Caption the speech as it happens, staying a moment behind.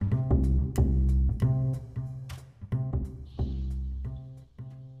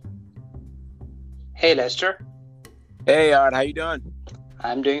Hey Lester, Hey Art, how you doing?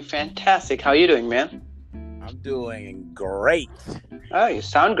 I'm doing fantastic. How are you doing, man? I'm doing great. Oh, you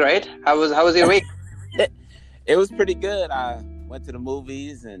sound great. How was your week? It was pretty good. I went to the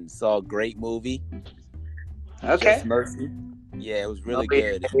movies and saw a great movie, Okay. Just Mercy. Yeah, it was Well, really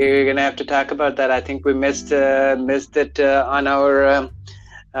good. we're gonna have to talk about that. I think we missed it on our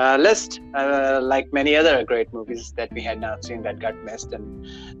list, like many other great movies that we had not seen that got missed in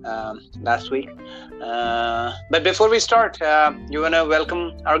last week. But before we start, you wanna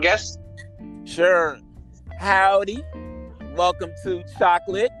welcome our guests Sure. Howdy. Welcome to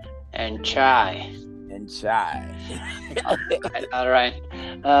Chocolate and chai. and Chai. All right.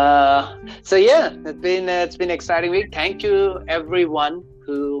 So yeah, it's been an exciting week. Thank you everyone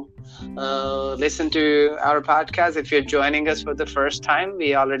who listened to our podcast. If you're joining us for the first time,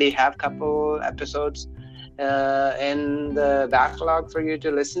 we already have a couple episodes in the backlog for you to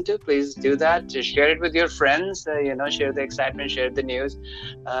listen to. Please do that. Just share it with your friends. Share the excitement, share the news.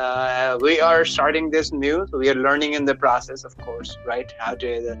 We are starting this new. So we are learning in the process, of course, right? How to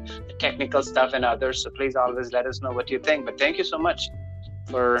the technical stuff and others. So please always let us know what you think. But thank you so much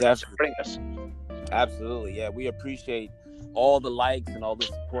for Definitely. supporting us. Absolutely. Yeah, we appreciate all the likes and all the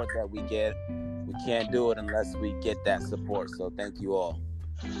support that we get. We can't do it unless we get that support. So thank you all.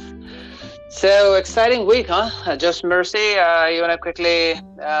 So exciting week, huh? Just Mercy. You want to quickly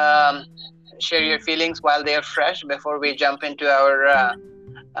share your feelings while they are fresh before we jump into our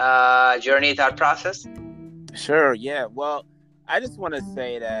journey thought process? Sure, yeah. Well, I just want to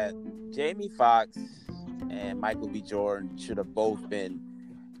say that Jamie Foxx and Michael B. Jordan should have both been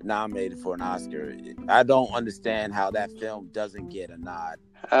nominated for an Oscar. I don't understand how that film doesn't get a nod.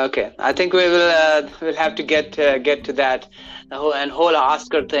 Okay, I think we'll have to get to that whole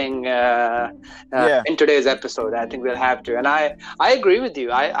Oscar thing Yeah. in today's episode. I think we'll have to, and I agree with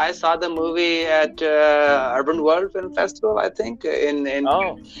you. I saw the movie at Urban World Film Festival. I think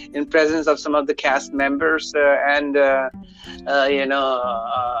Oh, in presence of some of the cast members and you know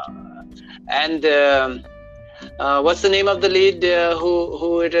and. What's the name of the lead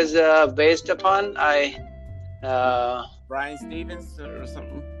who it is based upon? Brian Stevens or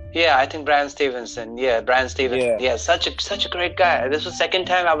something. Yeah, I think Brian Stevenson. Yeah, Brian Stevenson. Yeah. Yeah, such a great guy. This was the second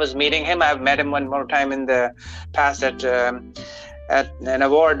time I was meeting him. I've met him one more time in the past at an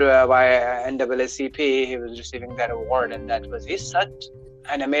award by NAACP. He was receiving that award, and he's such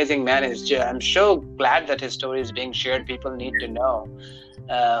an amazing man. I'm so glad that his story is being shared. People need to know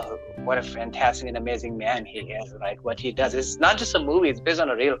what a fantastic and amazing man he is. Right, what he does. It's not just a movie; it's based on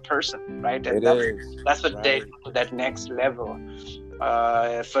a real person, right? And It is. that's what Right. takes it to that next level.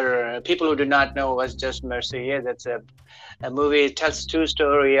 For people who do not know what Just Mercy is, it's a movie. It tells true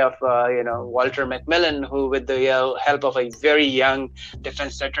story of Walter McMillan, who, with the help of a very young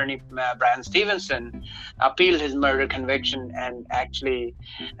defense attorney, Brian Stevenson, appealed his murder conviction, and actually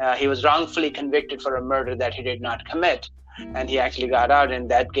he was wrongfully convicted for a murder that he did not commit, and he actually got out, and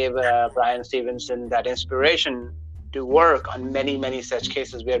that gave Brian Stevenson that inspiration to work on many such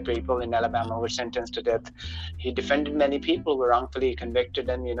cases where people in Alabama were sentenced to death. He defended many people who were wrongfully convicted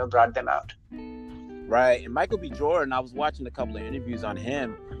and brought them out. Right. And Michael B. Jordan, I was watching a couple of interviews on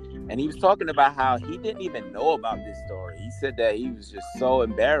him, and he was talking about how he didn't even know about this story. He said that he was just so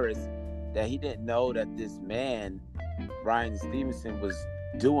embarrassed that he didn't know that this man, Brian Stevenson, was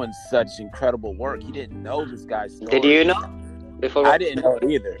doing such incredible work. He didn't know this guy's story. Did you know before? I didn't know it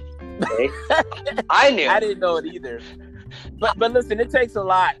either. Okay. I knew. I didn't know it either. But listen, it takes a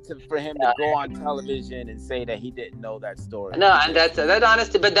lot for him to go on television and say that he didn't know that story. No, and that's that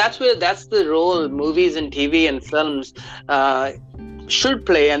honesty. But that's the role movies and TV and films should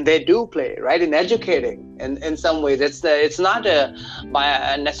play, and they do play, right, in educating. In some ways, it's not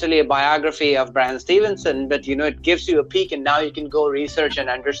necessarily a biography of Brian Stevenson, but it gives you a peek, and now you can go research and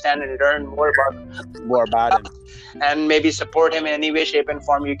understand and learn more about him, and maybe support him in any way, shape, and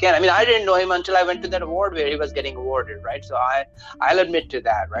form you can. I mean, I didn't know him until I went to that award where he was getting awarded, right? So I'll admit to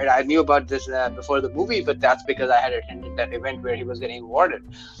that, right? I knew about this before the movie, but that's because I had attended that event where he was getting awarded.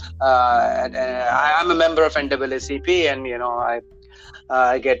 I'm a member of NAACP, and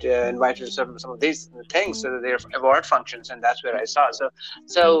I get invited to some of these things, so their award functions, and that's where I saw.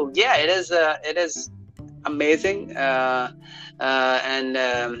 So yeah, it is amazing. He got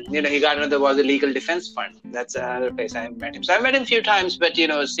another award, the Legal Defense Fund. That's another place I met him. So I met him a few times, but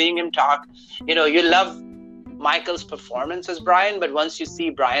seeing him talk, you love Michael's performance as Brian, but once you see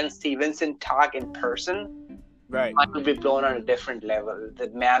Brian Stevenson talk in person, right, Michael will be blown on a different level. The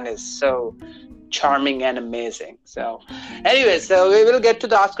man is so charming and amazing. So, anyway, so we will get to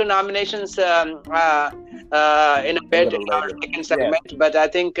the Oscar nominations in a bit in our second segment. Yeah. But I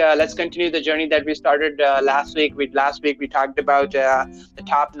think let's continue the journey that we started last week. Last week we talked about the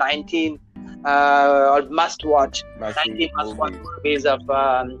top 19 or must-watch 19 must-watch movies of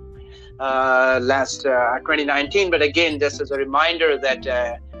last 2019. But again, just as a reminder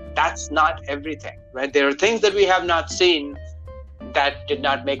that that's not everything, right? There are things that we have not seen that did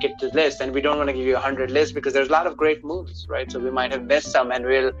not make it to the list, and we don't want to give you 100 lists because there's a lot of great movies, right? So we might have missed some, and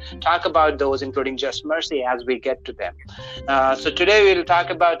we'll talk about those, including Just Mercy, as we get to them. So today we'll talk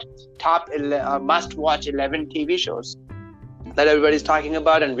about top must-watch 11 TV shows that everybody's talking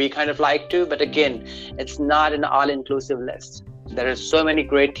about, and we kind of like to, but again, it's not an all-inclusive list. There are so many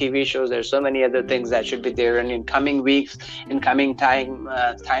great TV shows. There's so many other things that should be there. And in coming weeks, in coming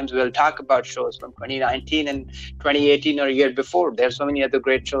times, we'll talk about shows from 2019 and 2018 or a year before. There's so many other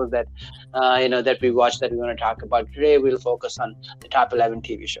great shows that, that we watched that we want to talk about. Today, we'll focus on the top 11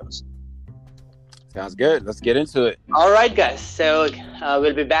 TV shows. Sounds good. Let's get into it. All right, guys. So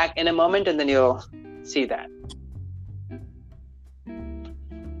we'll be back in a moment, and then you'll see that.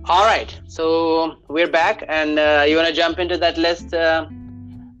 All right, so we're back, and you want to jump into that list?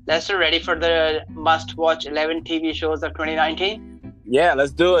 Lester, ready for the must-watch 11 TV shows of 2019? Yeah,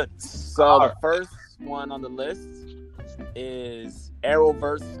 let's do it. So the first one on the list is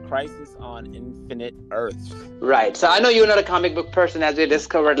Arrowverse: Crisis on Infinite Earths. Right. So I know you're not a comic book person, as we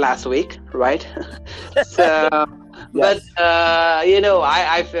discovered last week, right? So, yes. But I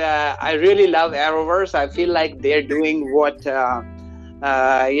really love Arrowverse. I feel like they're doing what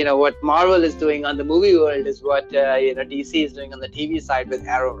Marvel is doing on the movie world is what DC is doing on the TV side with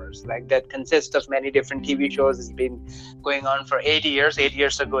Arrowverse. Like, that consists of many different TV shows. It's been going on for 80 years. 8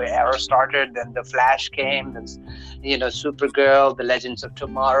 years ago, Arrow started. Then The Flash came. Then, Supergirl, The Legends of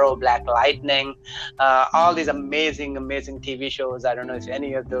Tomorrow, Black Lightning, all these amazing TV shows. I don't know if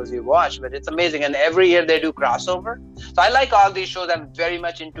any of those you watch, but it's amazing. And every year they do crossover. So I like all these shows. I'm very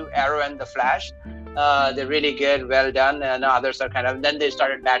much into Arrow and The Flash. They're really good, well done, and others are kind of. Then they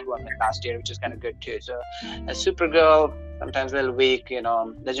started Batwoman last year, which is kind of good too. So, Supergirl sometimes a little weak.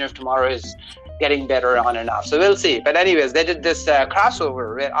 Legend of Tomorrow is getting better on and off. So we'll see. But anyways, they did this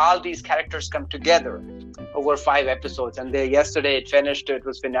crossover where all these characters come together over 5 episodes, and yesterday it finished. It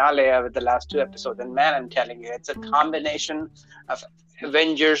was finale with the last 2 episodes, and man, I'm telling you, it's a combination of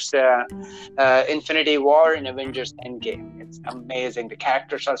Avengers Infinity War and Avengers Endgame. It's amazing. The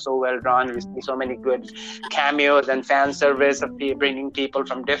characters are so well drawn. We see so many good cameos and fan service of bringing people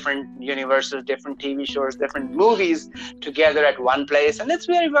from different universes, different TV shows, different movies together at one place, and it's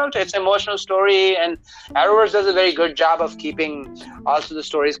very well. It's an emotional story, and Arrowverse does a very good job of keeping also the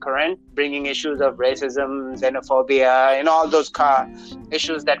stories current, bringing issues of racism, xenophobia, and all those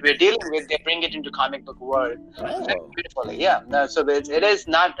issues that we're dealing with. They bring it into comic book world beautifully. Yeah. So it is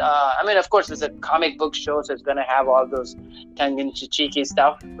not. Of course, it's a comic book show, so it's going to have all those tongue-in-cheeky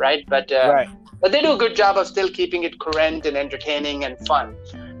stuff, right? But they do a good job of still keeping it current and entertaining and fun.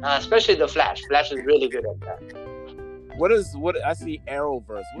 Especially the Flash. Flash is really good at that. What I see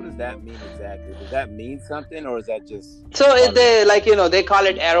Arrowverse? What does that mean exactly? Does that mean something, or is that just? So they call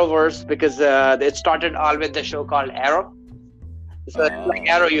it Arrowverse because it started all with the show called Arrow. So it's like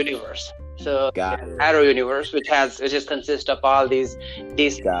Arrow Universe. So Arrow Universe, which just consists of all these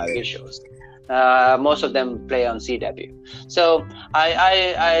TV shows. Most of them play on CW. So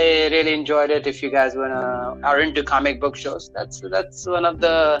I really enjoyed it. If you guys are into comic book shows, that's one of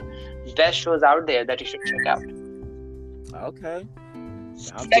the best shows out there that you should check out. Okay.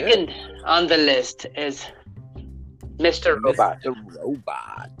 Second on the list is Mr. Robot. Mr.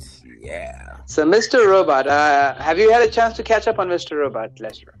 Robot, yeah. So Mr. Robot, have you had a chance to catch up on Mr. Robot,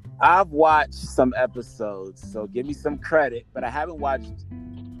 Lester? I've watched some episodes, so give me some credit, but I haven't watched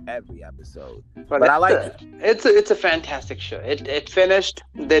every episode. But I like it. It's a fantastic show. It finished.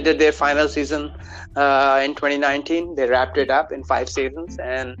 They did their final season in 2019. They wrapped it up in 5 seasons,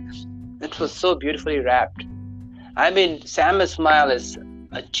 and it was so beautifully wrapped. I mean, Sam Esmail is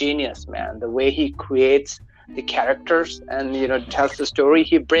a genius, man. The way he creates the characters and tells the story,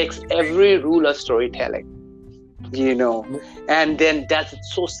 he breaks every rule of storytelling. And then does it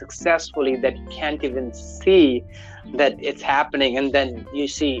so successfully that you can't even see that it's happening, and then you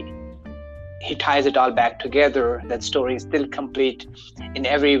see he ties it all back together. That story is still complete in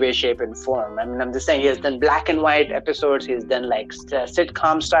every way, shape, and form. I mean, I'm just saying, he has done black and white episodes. He's done like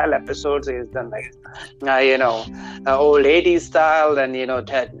sitcom style episodes. He's done like, old ladies style, and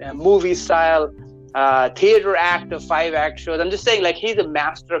movie style, theater act of 5-act shows. I'm just saying, like, he's a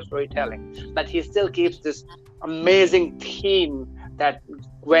master of storytelling, but he still keeps this amazing theme that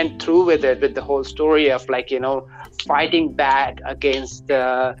went through with it, with the whole story of like, fighting back against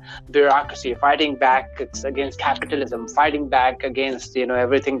bureaucracy, fighting back against capitalism, fighting back against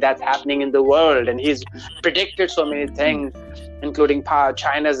everything that's happening in the world. And he's predicted so many things, including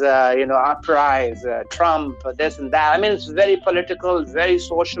China's uprise, Trump, this and that. I mean, it's very political, very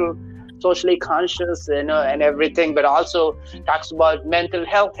socially conscious, and everything, but also talks about mental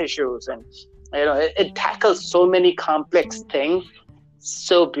health issues, and it tackles so many complex things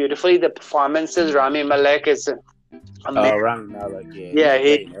so beautifully. The performances, Rami Malek is amazing. Rami Malek, yeah,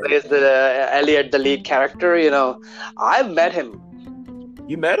 he plays the Elliot, the lead character. I've met him.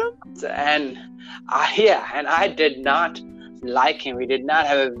 You met him? And I did not like him. We did not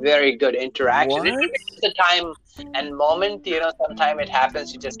have a very good interaction. What? It was the time and moment. Sometimes it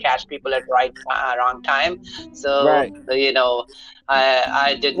happens. You just catch people at wrong time. So right.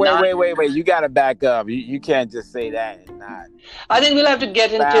 I did not. Wait! You got to back up. You can't just say that and not. I think we'll have to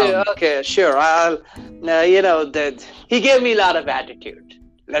get into. Okay, sure. I'll. That he gave me a lot of attitude.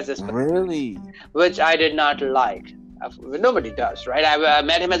 Let's just really, which I did not like. Nobody does, right? I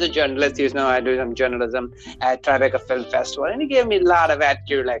met him as a journalist. I do some journalism at Tribeca Film Festival, and he gave me a lot of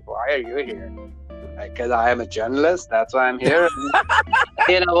attitude. Like, why are you here? Because I am a journalist. That's why I'm here.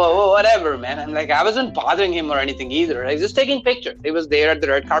 Whatever, man. I'm like, I wasn't bothering him or anything either. I was just taking pictures. He was there at the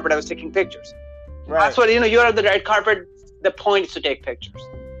red carpet. I was taking pictures. Right. That's what you're at the red carpet. The point is to take pictures.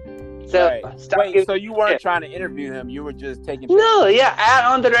 So, right. So you weren't trying to interview him. You were just taking pictures. No, yeah,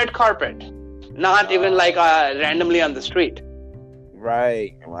 on the red carpet. Not even like randomly on the street.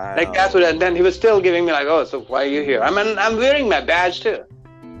 Right. Wow. Like that's what. And then he was still giving me like, oh, so why are you here? I'm wearing my badge too.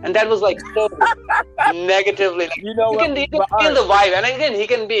 And that was like so negatively. Like, you can feel the vibe. And again, he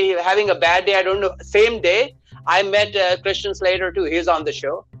can be having a bad day. I don't know. Same day, I met Christian Slater too. He's on the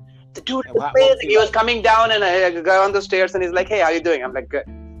show. The dude was amazing. He was coming down and I got on the stairs and he's like, hey, how you doing? I'm like, good.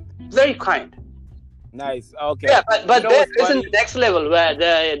 Very kind. Nice. Okay. Yeah, but this is the next level where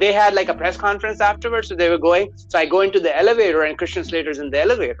they had like a press conference afterwards. So they were going. So I go into the elevator and Christian Slater's in the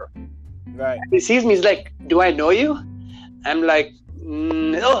elevator. Right. He sees me. He's like, do I know you? I'm like,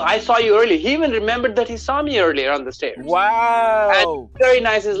 no, I saw you earlier. He even remembered that he saw me earlier on the stairs. Wow. And very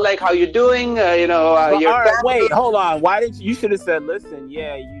nice. He's like, how you doing? Wait, hold on. Why didn't you should have said, listen,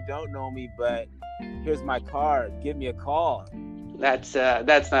 yeah, you don't know me, but here's my card. Give me a call. That's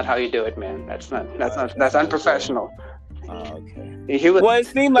not how you do it, man. That's unprofessional. Okay. It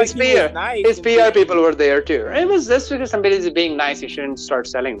seemed like he was nice. His PR people were there too. It was just because somebody's being nice, you shouldn't start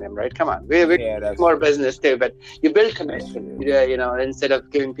selling them, right? Come on, we more business too, but you build connection, instead of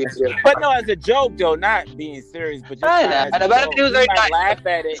giving people. But no, as a joke though, not being serious, but just he was very nice. Laugh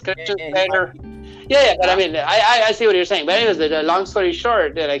at it. Yeah, but I mean, I see what you're saying. But anyways, the long story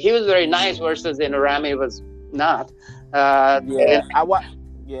short, like he was very nice versus Rami was not. Yeah.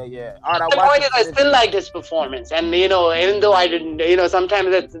 All right, the point is, I still liked his performance, and even though I didn't,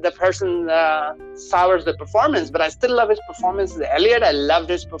 sometimes the person sours the performance, but I still love his performance. Elliot, I loved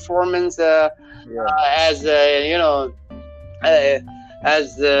his performance as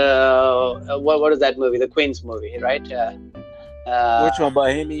what is that movie? The Queen's movie, right? Which one?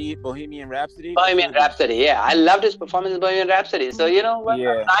 Bohemian Rhapsody? Bohemian Rhapsody, yeah. I loved his performance in Bohemian Rhapsody. So,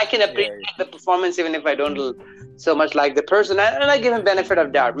 I can appreciate the performance even if I don't so much like the person. And I give him benefit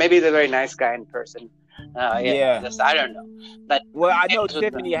of doubt. Maybe he's a very nice guy in person. I don't know. But I know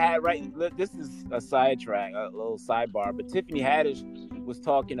Tiffany this is a sidetrack, a little sidebar, but Tiffany Haddish was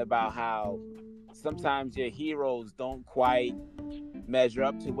talking about how sometimes your heroes don't quite measure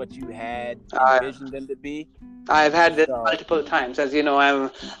up to what you had envisioned them to be. I've had this multiple times. As you know,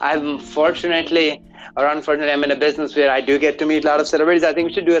 I'm fortunately or unfortunately, I'm in a business where I do get to meet a lot of celebrities. I think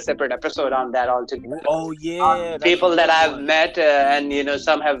we should do a separate episode on that altogether. Oh yeah, people that I've met, and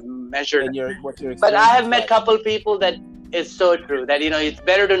some have measured. But I have met a couple people that is so true that it's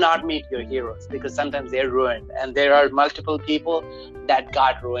better to not meet your heroes because sometimes they're ruined, and there are multiple people that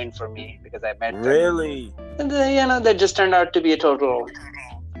got ruined for me because I met them. Really, and they just turned out to be a total.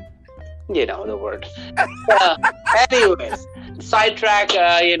 The word. Anyways, sidetrack,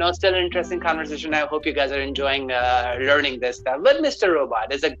 still an interesting conversation. I hope you guys are enjoying learning this stuff. But Mr.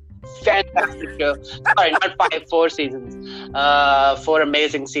 Robot is a fantastic show. Sorry, not 4 seasons. 4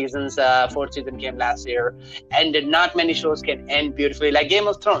 amazing seasons. 4th season came last year. And not many shows can end beautifully. Like Game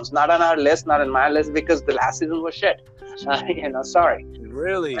of Thrones, not on our list, not on my list, because the last season was shit. Sorry.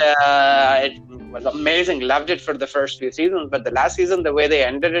 Really? It was amazing. Loved it for the first few seasons, but the last season, the way they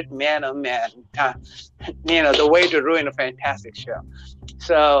ended it, man, oh man, the way to ruin a fantastic show.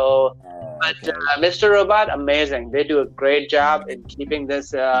 So, but Mr. Robot, amazing. They do a great job in keeping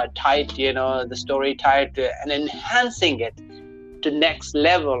this tight, the story tight and enhancing it to next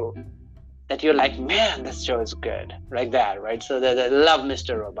level that you're like, man, this show is good, like that, right? So I love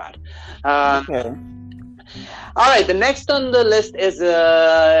Mr. Robot. Okay. All right, the next on the list is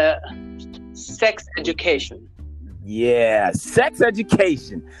Sex Education. Yeah, Sex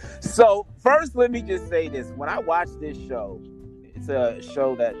Education. So first, let me just say this: when I watch this show, it's a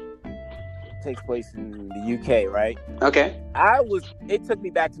show that takes place in the UK, right? Okay. It took me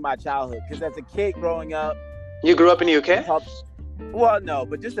back to my childhood because as a kid growing up, you grew up in the UK? Well, no,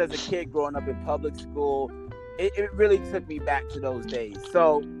 but just as a kid growing up in public school, it really took me back to those days.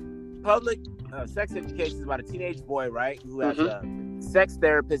 So, public sex education is about a teenage boy, right, who has a sex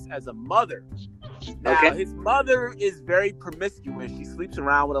therapist as a mother. Now, his mother is very promiscuous. She sleeps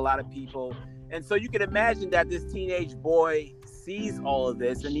around with a lot of people. And so you can imagine that this teenage boy sees all of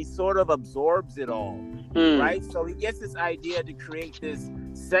this and he sort of absorbs it all, right? So he gets this idea to create this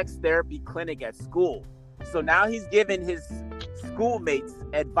sex therapy clinic at school. So now he's giving his schoolmates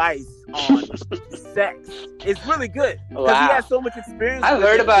advice on sex. It's really good because he has so much experience. I've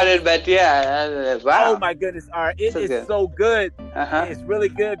heard about it, but yeah, wow. Oh my goodness, it is so good. It's really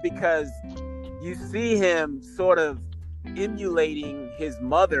good because you see him sort of emulating his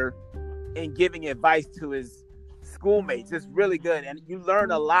mother and giving advice to his schoolmates. It's really good, and you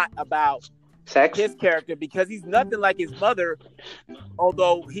learn a lot about sex, his character, because he's nothing like his mother,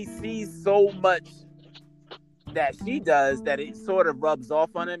 although he sees so much that she does that it sort of rubs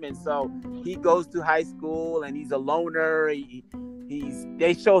off on him. And so he goes to high school and he's a loner.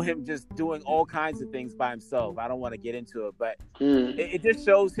 They show him just doing all kinds of things by himself. I don't want to get into it, but it just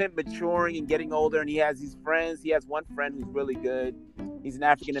shows him maturing and getting older. And he has these friends. He has one friend who's really good. He's an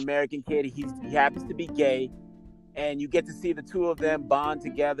African-American kid. He happens to be gay. And you get to see the two of them bond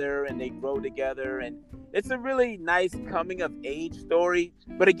together and they grow together. And it's a really nice coming of age story.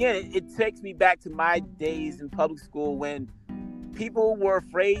 But again, it takes me back to my days in public school when people were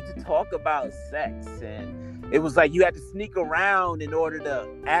afraid to talk about sex. And it was like you had to sneak around in order to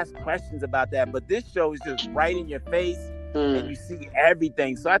ask questions about that. But this show is just right in your face and you see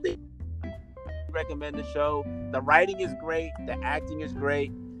everything. So I think I recommend the show. The writing is great. The acting is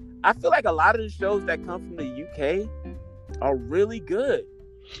great. I feel like a lot of the shows that come from the UK are really good.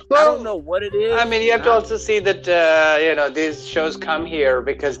 Well, I don't know what it is. I mean, you have to also see that, these shows come here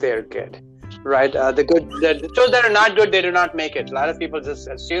because they're good, right? The shows that are not good, they do not make it. A lot of people just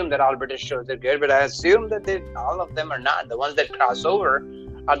assume that all British shows are good, but I assume that all of them are not. The ones that cross over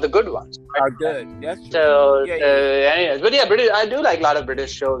are the good ones. Right? Are good. That's true. So, anyways, but yeah, I do like a lot of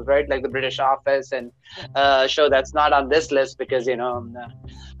British shows, right? Like The British Office, and a show that's not on this list because,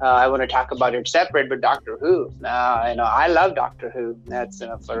 I want to talk about it separate, but Doctor Who. I love Doctor Who. That's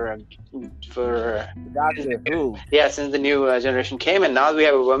for Doctor Who. Yeah, since the new generation came, and now we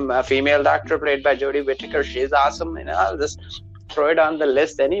have a female doctor played by Jodie Whittaker. She's awesome. I'll just throw it on the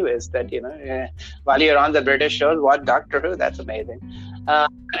list anyways. That while you're on the British shows, watch Doctor Who. That's amazing.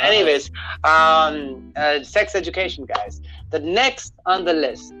 Sex education, guys. The next on the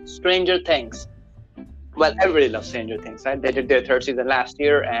list, Stranger Things. Well, everybody loves Stranger Things, right? They did their third season last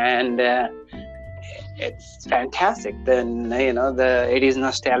year, and it's fantastic. Then the 80s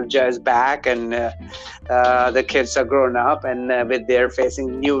nostalgia is back, and the kids are grown up, and they're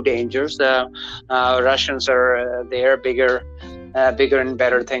facing new dangers. Russians are there, bigger and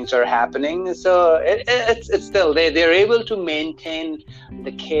better things are happening. So it's still they're able to maintain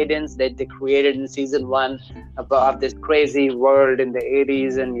the cadence that they created in season 1 about this crazy world in the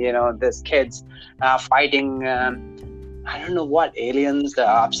 80s, and this kids fighting I don't know what aliens, the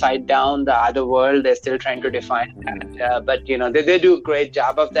upside down, the other world. They're still trying to define that, but they do a great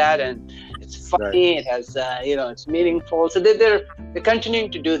job of that, and it's funny. Right. It has it's meaningful. So they're continuing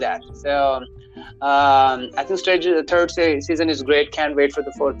to do that. So I think the third season is great. Can't wait for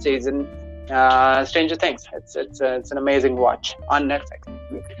the fourth season. Stranger Things. It's an amazing watch on Netflix.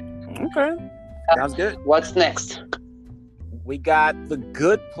 Okay, sounds good. What's next? We got The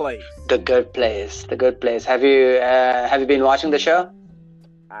Good Place. The Good Place. The Good Place. Have you been watching the show?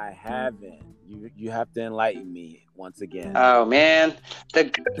 I haven't. You have to enlighten me once again. Oh man, The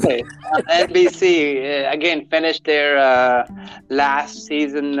Good Place. NBC again finished their last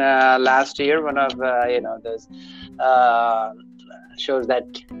season last year. One of those shows that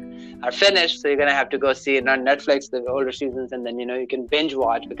are finished, so you're gonna have to go see it on Netflix, the older seasons, and then you can binge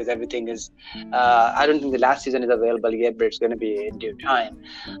watch because everything is I don't think the last season is available yet, but it's gonna be in due time.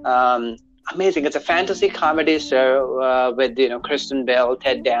 Amazing. It's a fantasy comedy show with Kristen Bell,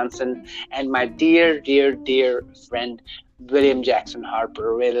 Ted Danson, and my dear friend William Jackson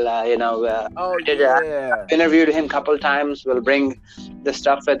Harper. We'll, Oh did, yeah. interviewed him a couple times. We'll bring the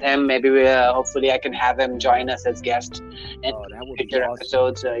stuff with him. Maybe hopefully I can have him join us as guest in That would be future awesome.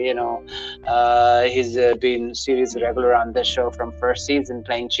 episodes. He's been series regular on this show from first season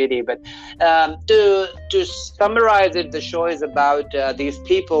playing Chidi. But to summarize it, the show is about these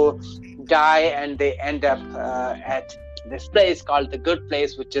people die and they end up at this place called the Good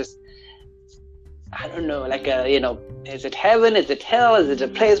Place, which is, I don't know, like is it heaven? Is it hell? Is it a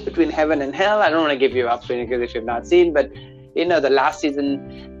place between heaven and hell? I don't want to give you up because if you've not seen, but the last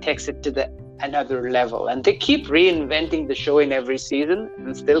season takes it to another level, and they keep reinventing the show in every season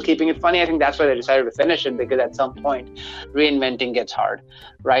and still keeping it funny. I think that's why they decided to finish it, because at some point reinventing gets hard,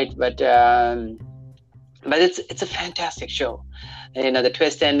 right? But it's a fantastic show. The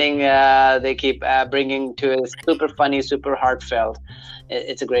twist ending they keep bringing to it, super funny, super heartfelt.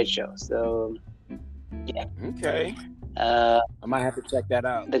 It's a great show. So yeah. Okay. I might have to check that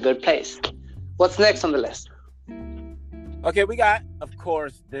out. The Good Place. What's next on the list? Okay, we got, of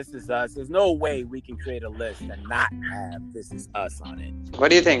course, This Is Us. There's no way we can create a list and not have This Is Us on it. What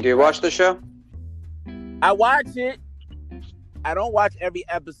do you think? Do you watch the show? I watch it. I don't watch every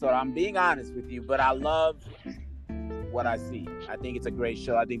episode. I'm being honest with you, but I love what I see. I think it's a great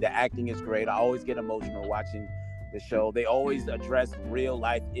show. I think the acting is great. I always get emotional watching the show. They always address real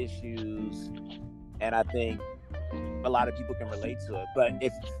life issues, and I think a lot of people can relate to it. But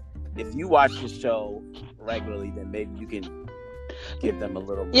if you watch the show regularly, then maybe you can give them a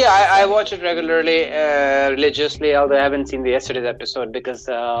little more. Yeah, I watch it regularly, religiously, although I haven't seen the yesterday's episode because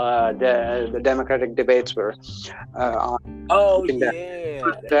the Democratic debates were on. Oh, yeah.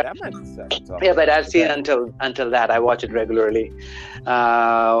 That might be something. Yeah, but I've seen until that. I watch it regularly.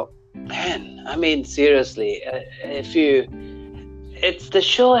 Man, I mean, seriously, the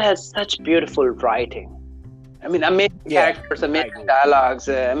show has such beautiful writing. I mean, amazing characters, amazing dialogues.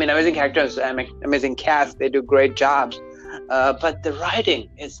 Amazing characters, amazing cast. They do great jobs. But the writing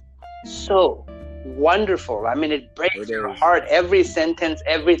is so wonderful. I mean, it breaks your heart. Every sentence,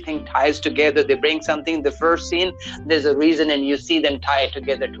 everything ties together. They bring something in the first scene, there's a reason, and you see them tie it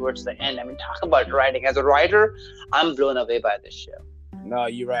together towards the end. I mean, talk about writing. As a writer, I'm blown away by this show. No,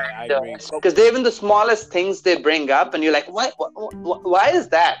 you're right. I agree. Because even the smallest things they bring up, and you're like, why is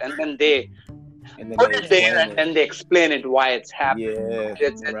that? And then they put it there, and then they explain it why it's happening. Yeah,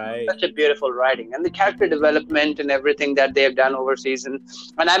 it's such a beautiful writing, and the character development and everything that they've done over season.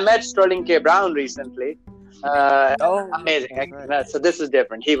 And I met Sterling K. Brown recently. Amazing. Right. So this is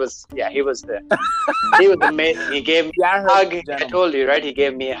different. He was amazing. He gave me a hug. I told you, right? He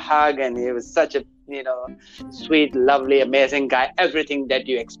gave me a hug, and he was such a sweet, lovely, amazing guy. Everything that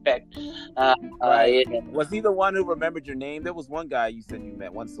you expect. Right. Was he the one who remembered your name? There was one guy you said you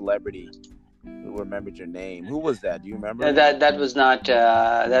met, one celebrity who remembered your name. Who was that? Do you remember? That was not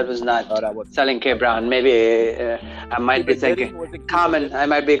Sterling K. Brown. Maybe I might be thinking Common. I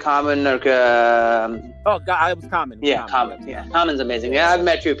might be Common or. God, I was Common. Yeah, Common. Yeah, Common's amazing. Yeah, I've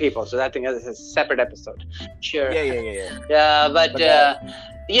met few people, so that thing is a separate episode. Sure. Yeah. But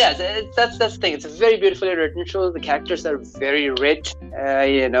yes, that's the thing. It's a very beautifully written show. The characters are very rich.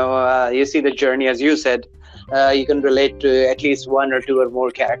 You see the journey, as you said. You can relate to at least one or two or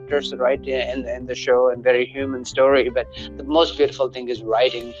more characters, right, in the show, and very human story. But the most beautiful thing is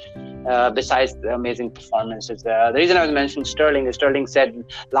writing, besides the amazing performances. The reason I was mentioning Sterling is Sterling said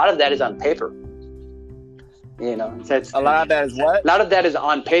a lot of that is on paper. A lot of that is what? A lot of that is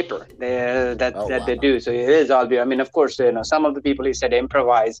on paper that they do. So it is all. I mean, of course, some of the people he said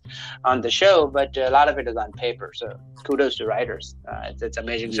improvise on the show, but a lot of it is on paper. So kudos to writers. It's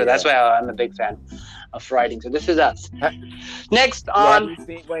amazing. So that's why I'm a big fan of writing. So This Is Us. Next on.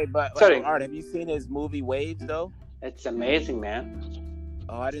 Sorry, Art, have you seen his movie Waves though? It's amazing, man.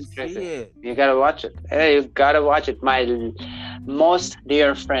 Oh, I didn't see it. You gotta watch it. Hey, you gotta watch it. My most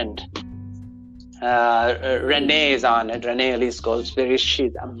dear friend. Renee is on it. Renee Elise Goldsberry.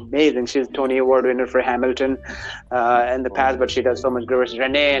 She's amazing. She's Tony Award winner for Hamilton in the past, but she does so much good.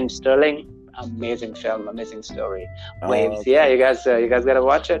 Renee and Sterling, amazing film, amazing story. Waves. Okay. Yeah, you guys gotta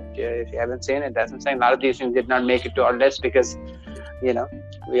watch it. If you haven't seen it, that's what I'm saying. A lot of these things did not make it to our list because,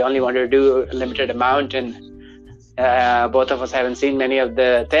 we only wanted to do a limited amount, and both of us haven't seen many of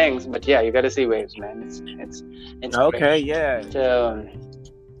the things. But yeah, you gotta see Waves, man. It's okay. Great. Yeah. So.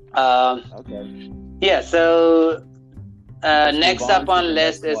 Okay. Yeah, so next up on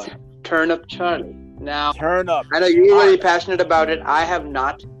list is Turnip Charlie. Now, Turn Up. I know you're really passionate about it. I have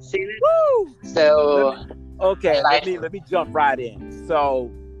not seen it. Woo! So let me jump right in. So,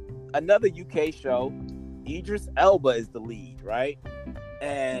 another UK show. Idris Elba is the lead, right?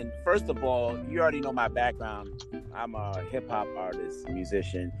 And first of all, you already know my background. I'm a hip hop artist,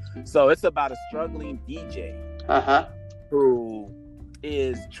 musician. So it's about a struggling DJ who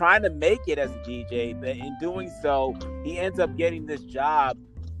is trying to make it as a DJ, but in doing so, he ends up getting this job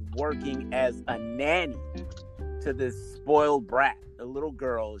working as a nanny to this spoiled brat, a little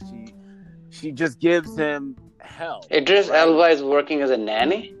girl. She just gives him hell. Idris Elba is working as a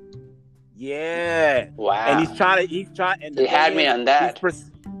nanny? Yeah. Wow. And he's trying, and he had me on that.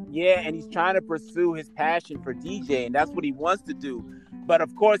 And he's trying to pursue his passion for DJing. That's what he wants to do. But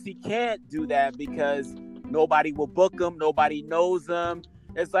of course, he can't do that because nobody will book him. Nobody knows him.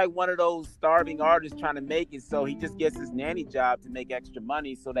 It's like one of those starving artists trying to make it. So he just gets his nanny job to make extra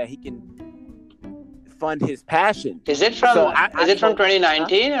money so that he can fund his passion. Is it from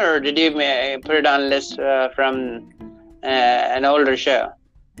 2019 or did you put it on list from an older show?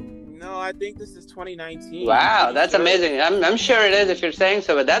 No, I think this is 2019. Wow, that's amazing. I'm sure it is if you're saying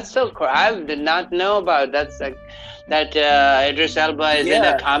so, but that's so cool. I did not know about that. That Idris Elba is in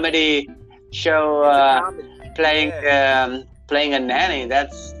a comedy show playing a nanny.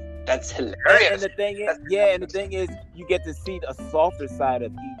 That's hilarious. And the thing is, you get to see a softer side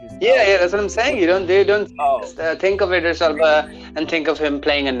of Idris Elba. Yeah, that's what I'm saying. You don't think of Idris Elba and think of him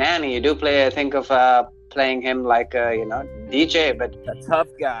playing a nanny. You do think of playing him like a DJ, but a tough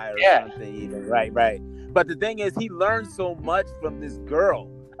guy or something. Even right. But the thing is, he learns so much from this girl.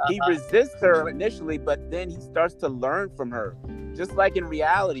 He resists her initially, but then he starts to learn from her. Just like in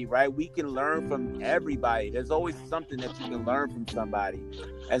reality, right? We can learn from everybody. There's always something that you can learn from somebody.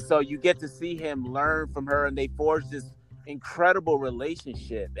 And so you get to see him learn from her, and they forge this incredible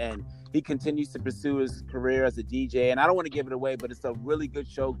relationship. And he continues to pursue his career as a DJ. And I don't want to give it away, but it's a really good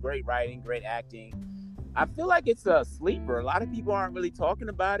show. Great writing, great acting. I feel like it's a sleeper. A lot of people aren't really talking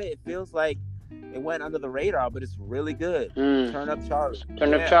about it. It feels like it went under the radar, but it's really good. Turn Up Charlie.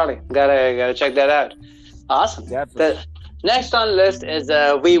 Turn Up Charlie. Gotta check that out. Awesome. Definitely. Next on the list is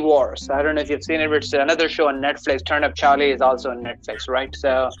We Wars. I don't know if you've seen it, but it's another show on Netflix. Turn Up Charlie is also on Netflix, right?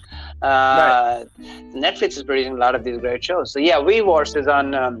 So Netflix is producing a lot of these great shows. So yeah, We Wars is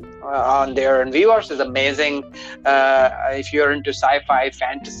on there, and We Wars is amazing. If you're into sci-fi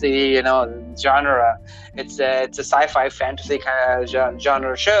fantasy, genre, it's a sci-fi fantasy kind of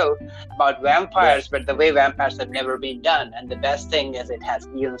genre show about vampires, but the way vampires have never been done. And the best thing is it has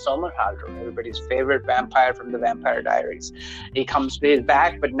Ian Somerhalder, everybody's favorite vampire from the Vampire Diaries. He's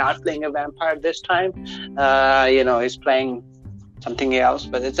back, but not playing a vampire this time. He's playing something else,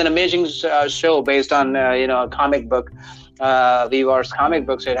 but it's an amazing show based on a comic book. We Wars comic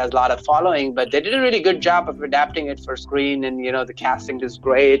book, so it has a lot of following, but they did a really good job of adapting it for screen, and the casting is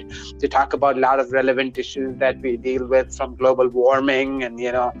great. They talk about a lot of relevant issues that we deal with, from global warming and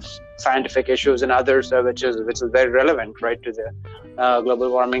scientific issues and others, which is very relevant, right, to the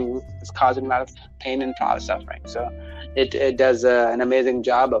global warming is causing a lot of pain and suffering. So it does an amazing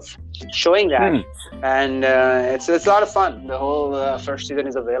job of showing that, and it's a lot of fun. The whole first season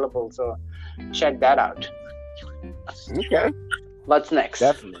is available, so check that out. Okay. What's next?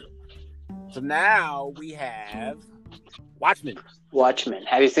 Definitely. So now we have Watchmen.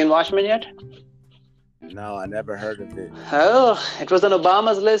 Have you seen Watchmen yet? No, I never heard of it. Oh, it was on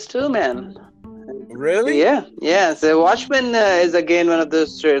Obama's list too, man. Really? Yeah. So Watchmen is again one of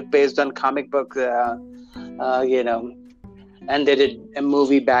those shows based on comic book, and they did a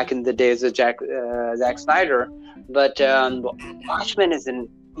movie back in the days of Zack Snyder. But Watchmen is an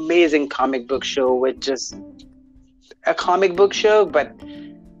amazing comic book show with just a comic book show, but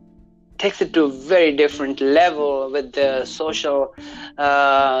takes it to a very different level with the social,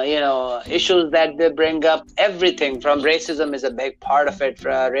 issues that they bring up. Everything from racism is a big part of it.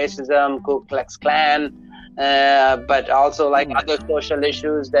 Racism, Ku Klux Klan, but also other social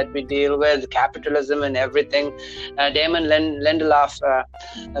issues that we deal with, capitalism and everything. Damon Lindelof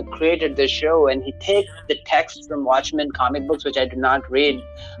created the show, and he takes the text from Watchmen comic books, which I do not read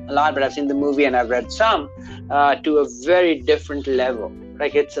a lot, but I've seen the movie and I've read some, to a very different level.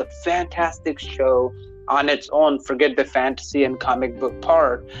 It's a fantastic show on its own. Forget the fantasy and comic book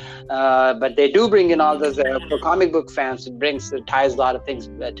part, but they do bring in all those for comic book fans. It ties a lot of things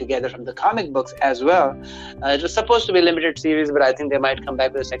together from the comic books as well. It was supposed to be a limited series, but I think they might come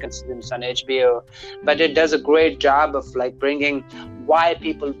back with a second season. It's on HBO, but it does a great job of bringing why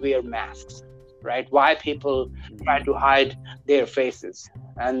people wear masks, right? Why people try to hide their faces.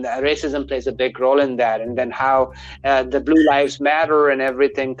 And racism plays a big role in that. And then how the Blue Lives Matter and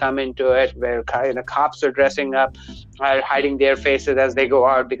everything come into it, where cops are dressing up, are hiding their faces as they go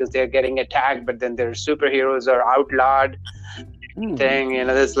out because they're getting attacked, but then their superheroes are outlawed. thing.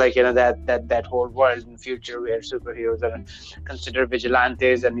 There's like that whole world in the future where superheroes are considered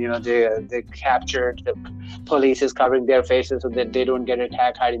vigilantes, and they captured, the police is covering their faces so that they don't get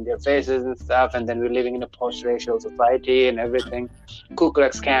attacked, hiding their faces and stuff. And then we're living in a post-racial society and everything. Ku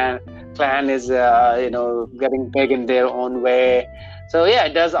Klux Klan is getting big in their own way. So yeah,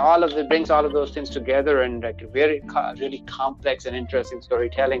 it brings all of those things together, and like very really complex and interesting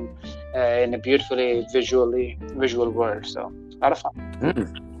storytelling in a beautifully visual world. So a lot of fun.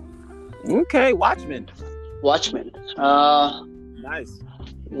 Okay, Watchmen. Nice.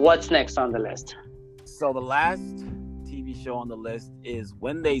 What's next on the list? So the last TV show on the list is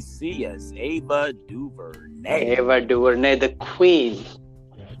When They See Us. Ava DuVernay. The Queen.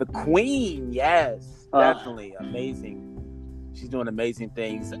 The Queen, yes, definitely amazing. She's doing amazing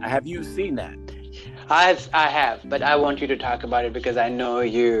things. Have you seen that? I have, but I want you to talk about it because I know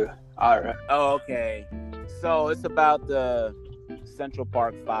you are. Oh, okay. So it's about the Central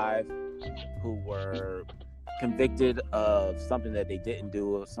Park Five who were convicted of something that they didn't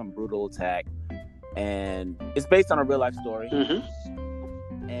do, some brutal attack, and it's based on a real life story.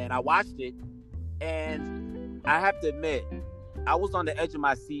 Mm-hmm. And I watched it, and I have to admit, I was on the edge of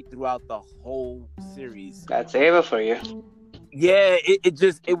my seat throughout the whole series. That's Ava for you. Yeah,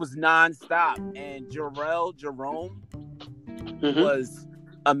 it was nonstop. And Jharrel Jerome was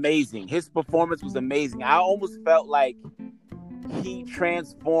amazing. His performance was amazing. I almost felt like he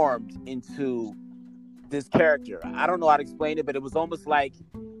transformed into this character. I don't know how to explain it, but it was almost like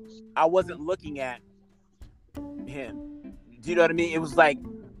I wasn't looking at him. Do you know what I mean? It was like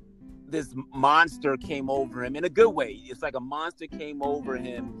this monster came over him in a good way. It's like a monster came over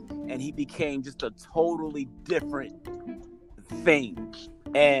him and he became just a totally different thing.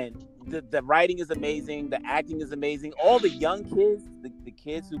 And the writing is amazing. The acting is amazing. All the young kids, the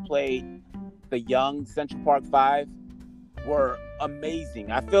kids who played the young Central Park Five were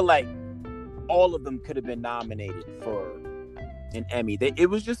amazing. I feel like all of them could have been nominated for an Emmy. It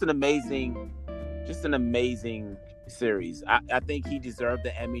was just an amazing series. I think he deserved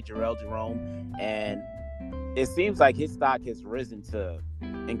the Emmy, Jharrel Jerome, and it seems like his stock has risen to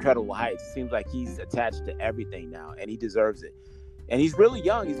incredible heights. It seems like he's attached to everything now, and he deserves it. And he's really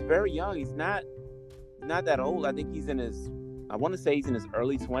young. He's very young. He's not that old. I think he's in his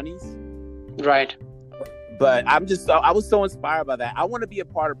early 20s. Right. But I was so inspired by that. I want to be a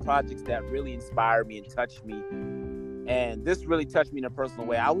part of projects that really inspire me and touch me. And this really touched me in a personal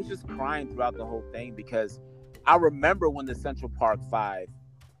way. I was just crying throughout the whole thing because I remember when the Central Park Five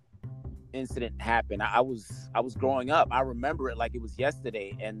incident happened. I was growing up. I remember it like it was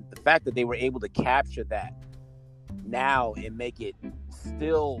yesterday. And the fact that they were able to capture that now and make it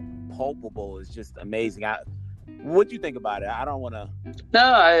still palpable is just amazing. What do you think about it? I don't want to.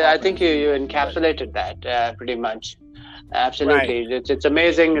 No, I think you encapsulated that pretty much. Absolutely, right. It's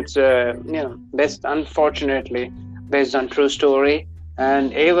amazing. It's unfortunately based on true story,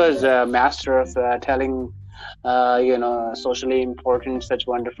 and Ava's a master of telling socially important, such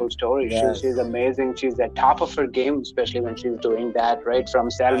wonderful stories. Yes. She's amazing. She's at top of her game, especially when she's doing that, right? From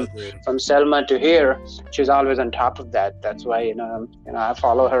Selma to here, she's always on top of that. That's why, I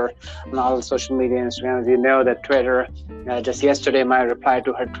follow her on all social media, Instagram. You know that Twitter, just yesterday, my reply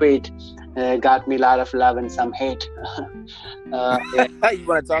to her tweet got me a lot of love and some hate. Yeah. You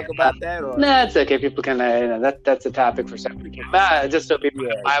want to talk about that? Or? No, it's okay. People can, that's a topic for separate. Just so people,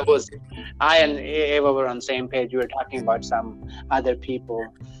 I and Ava were on the same page. We were talking about some other people,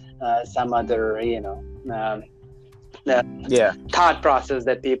 some other, thought process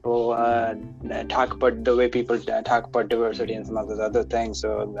that people talk about, the way people talk about diversity and some of those other things.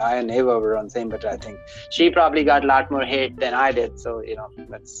 So I and Ava were on the same, but I think she probably got a lot more hate than I did. So,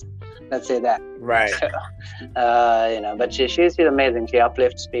 let's say that. Right. But she's amazing. She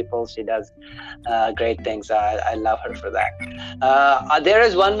uplifts people. She does great things. I love her for that. There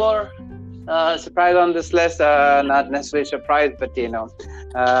is one more surprise on this list. Not necessarily surprise, but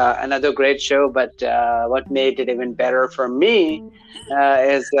another great show. But what made it even better for me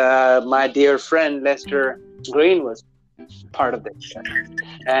is my dear friend Lester Green was part of this show.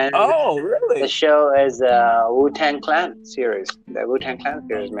 And really? The show is Wu-Tang Clan series. The Wu-Tang Clan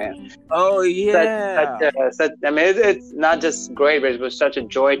series, man. Oh yeah. It's not just great, but it was such a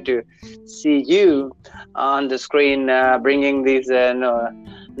joy to see you on the screen bringing these.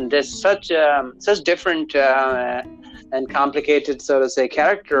 There's such different and complicated, so to say,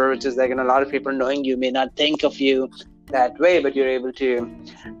 character, which is like, a lot of people knowing you may not think of you that way, but you're able to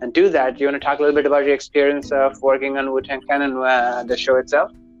do that. Do you want to talk a little bit about your experience of working on Wu-Tang Clan and the show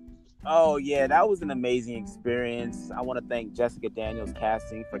itself? Oh yeah, that was an amazing experience. I want to thank Jessica Daniels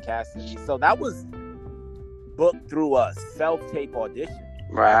for casting me. So that was booked through a self-tape audition.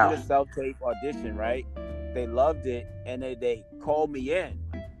 Wow. I did a self-tape audition, right? They loved it, and they called me in.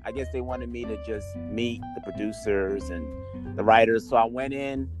 I guess they wanted me to just meet the producers and the writers. So I went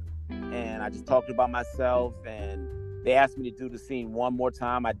in, and I just talked about myself, and they asked me to do the scene one more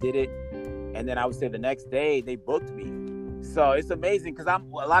time. I did it, and then I would say the next day they booked me. So it's amazing because a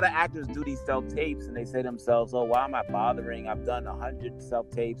lot of actors do these self-tapes, and they say to themselves, "Oh, why am I bothering? I've done 100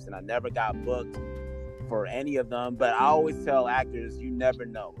 self-tapes, and I never got booked for any of them." But I always tell actors, you never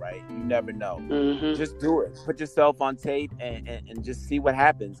know, right? You never know. Mm-hmm. Just do it. Put yourself on tape and just see what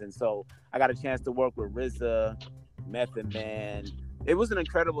happens. And so I got a chance to work with RZA, Method Man. It was an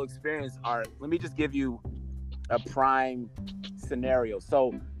incredible experience, Art. Let me just give you a prime scenario.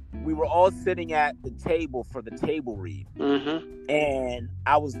 So we were all sitting at the table for the table read. Mm-hmm. And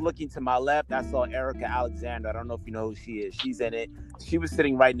I was looking to my left. I saw Erica Alexander. I don't know if you know who she is. She's in it. She was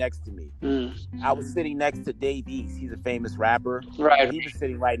sitting right next to me. I was sitting next to Dave East. He's a famous rapper. Right. He was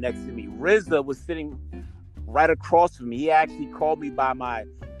sitting right next to me. RZA was sitting right across from me. He actually called me by my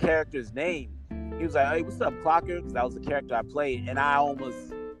character's name. He was like, "Hey, what's up, Clocker?" Because that was the character I played. And I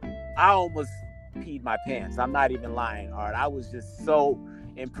almost peed my pants. I'm not even lying, Art. I was just so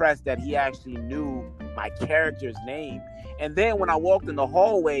impressed that he actually knew my character's name. And then when I walked in the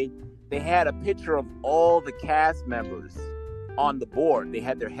hallway, they had a picture of all the cast members on the board. They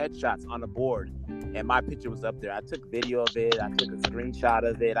had their headshots on the board, and my picture was up there. I took video of it. I took a screenshot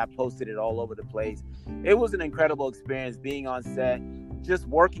of it. I posted it all over the place. It was an incredible experience being on set, just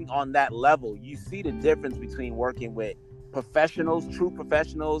working on that level. You see the difference between working with professionals, true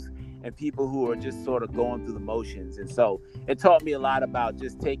professionals, and people who are just sort of going through the motions. And so it taught me a lot about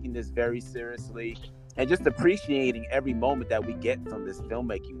just taking this very seriously and just appreciating every moment that we get from this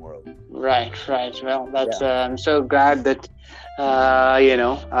filmmaking world. Right. Well, that's I'm so glad that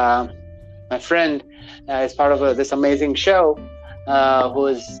my friend is part of this amazing show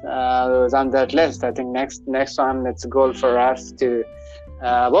who's on that list. I think next time it's a goal for us to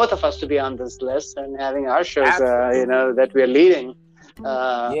both of us to be on this list and having our shows that we're leading.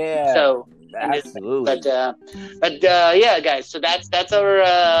 So absolutely. But yeah, guys. So that's our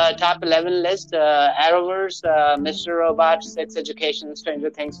top 11 list. Arrowverse, Mr. Robot, Sex Education, Stranger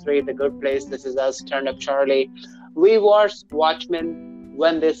Things 3, The Good Place, This Is Us, Turn Up Charlie, We Wars, Watchmen,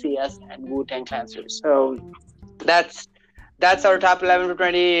 When They See Us, and Wu-Tang Clan series. So that's our top 11 for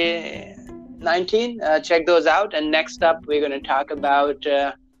 2019. Check those out. And next up, we're going to talk about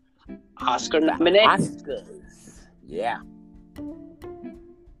Oscar nominations. Oscars. Yeah.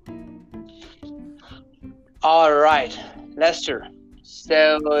 All right, Lester.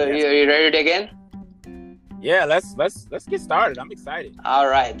 So you ready to dig in? Yeah, let's get started. I'm excited. All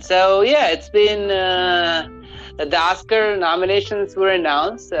right. So yeah, it's been the Oscar nominations were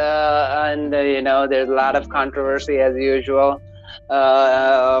announced, and there's a lot of controversy as usual.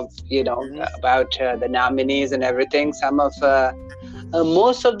 About the nominees and everything. Some of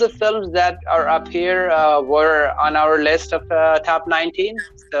most of the films that are up here were on our list of top 19.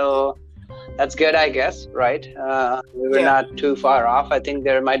 So that's good, I guess, right? We were not too far off. I think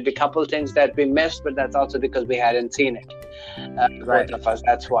there might be a couple things that we missed, but that's also because we hadn't seen it. Right. Both of us,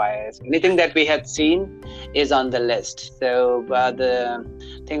 that's why. Anything that we had seen is on the list. So the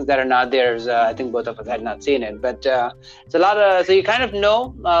things that are not there, I think both of us had not seen it. But it's a lot of, so you kind of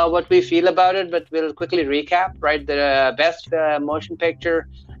know what we feel about it, but we'll quickly recap, right? The best motion picture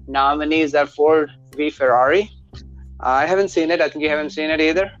nominees are Ford v Ferrari. I haven't seen it. I think you haven't seen it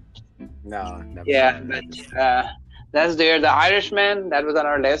either. No, never. Yeah, but that's there. The Irishman, that was on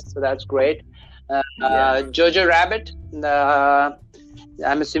our list, so that's great. Jojo Rabbit,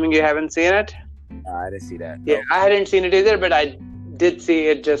 I'm assuming you haven't seen it. I didn't see that. Yeah, I hadn't seen it either, but I did see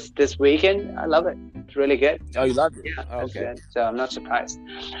it just this weekend. I love it. It's really good. Oh, you loved it? Yeah, okay. So I'm not surprised.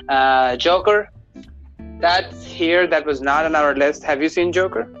 Joker, that's here. That was not on our list. Have you seen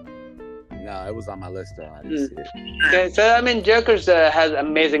Joker? No, it was on my list though. I didn't see it. Okay, so I mean, Joker's has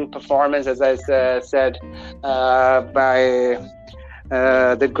amazing performance, as I said, by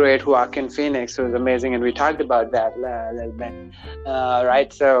the great Joaquin Phoenix, who was amazing, and we talked about that a little bit,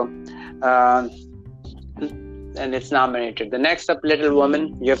 right? So, and it's nominated. The next up, Little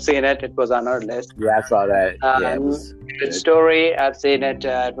Woman, you've seen it. It was on our list. Yeah, I saw that. Yeah, it was Good Story, I've seen it.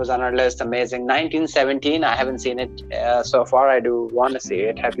 It was on our list. Amazing. 1917, I haven't seen it so far. I do want to see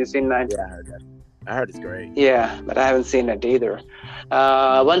it. Have you seen 19? Yeah, I heard that. I heard it's great. Yeah, but I haven't seen it either.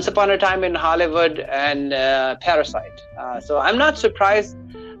 Once Upon a Time in Hollywood and Parasite. So I'm not surprised,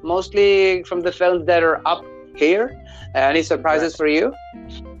 mostly from the films that are up here. Any surprises for you?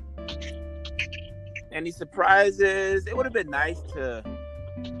 Any surprises? It would have been nice to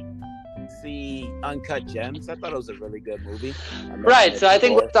see Uncut Gems. I thought it was a really good movie. Right. So I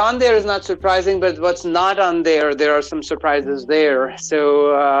think what's on there is not surprising, but what's not on there, there are some surprises there.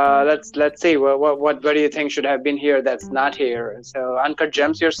 So let's see what do you think should have been here that's not here? So Uncut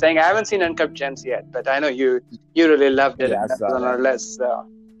Gems, you're saying I haven't seen Uncut Gems yet, but I know you really loved it. Yeah, That's on our list. So.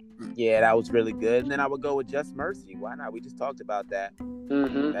 Yeah, that was really good. And then I would go with Just Mercy. Why not? We just talked about that.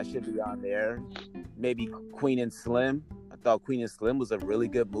 Mm-hmm. That should be on there. Maybe Queen and Slim. I thought Queen and Slim was a really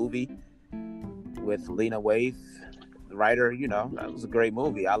good movie with Lena Waithe, the writer. You know, that was a great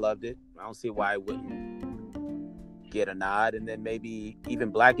movie. I loved it. I don't see why it wouldn't get a nod. And then maybe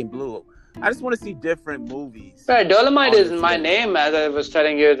even Black and Blue. I just want to see different movies. Right, Dolomite is My Name, as I was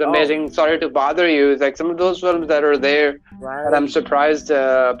telling you. It's amazing. Oh. Sorry to bother you. It's like some of those films that are there that I'm surprised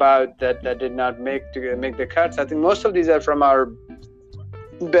about that did not make the cuts. I think most of these are from our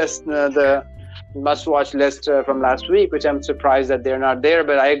best, the must-watch list from last week, which I'm surprised that they're not there.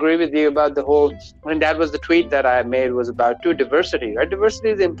 But I agree with you about the whole. I mean, that was the tweet that I made was about diversity. Right, diversity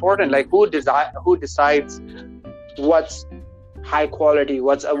is important. Like who decides what's high quality,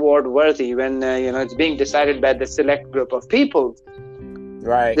 what's award worthy when it's being decided by the select group of people.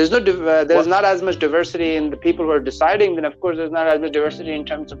 Right. There's not as much diversity in the people who are deciding. Then of course there's not as much diversity in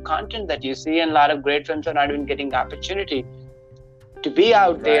terms of content that you see, and a lot of great films are not even getting the opportunity to be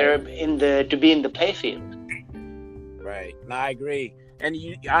out there to be in the playfield. Right. No, I agree. And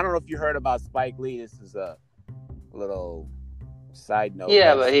I don't know if you heard about Spike Lee. This is a little side note.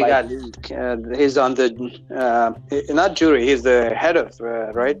 Yeah, but he got he's on the not jury. He's the head of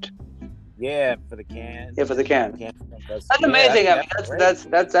right. Yeah, for the Cannes. Yeah, for the Cannes. That's amazing. I mean,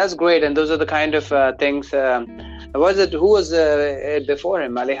 that's great. And those are the kind of things. Who was before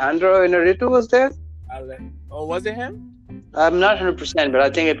him? Alejandro Inarritu was there. Oh, was it him? I'm not 100%, but I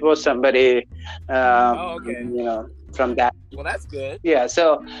think it was somebody. Okay. From that. Well, that's good. Yeah.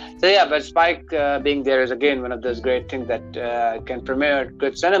 So yeah, but Spike being there is again one of those great things that can promote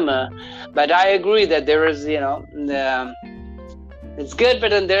good cinema. But I agree that there is, it's good,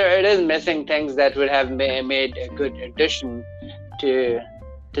 but then it is missing things that would have made a good addition to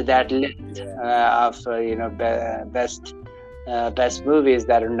that list of best movies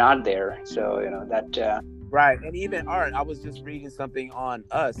that are not there. So that. Right, and even Art. I was just reading something on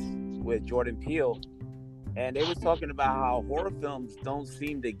Us with Jordan Peele. And they was talking about how horror films don't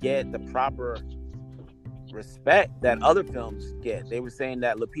seem to get the proper respect that other films get. They were saying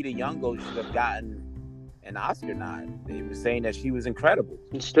that Lupita Nyong'o should have gotten an Oscar nod. They were saying that she was incredible.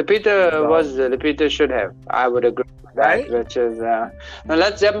 Lupita should have. I would agree with that. Right? Which is now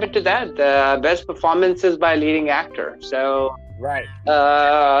let's jump into that. Best performances by leading actor. So right.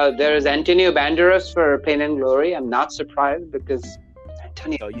 There is Antonio Banderas for Pain and Glory. I'm not surprised because.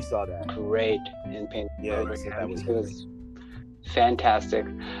 Oh, you saw that. Great in Pain. Yeah, that was fantastic.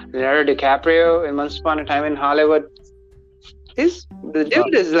 Leonardo DiCaprio in Once Upon a Time in Hollywood. Is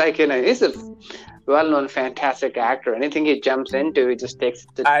like he's a well-known, fantastic actor. Anything he jumps into, he just takes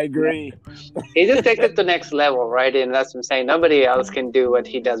it. I agree. He just takes it to the next level, right? And that's what I'm saying. Nobody else can do what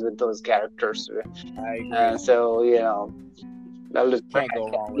he does with those characters. I agree. So can't go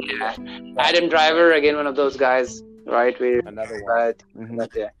wrong with it. Adam Driver, again, one of those guys. Right, another one.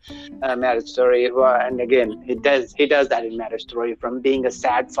 But Marriage Story, and again, he does that in Marriage Story, from being a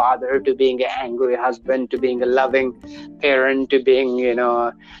sad father to being an angry husband to being a loving parent to being,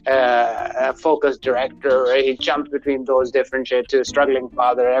 a focused director. Right? He jumps between those different shades to struggling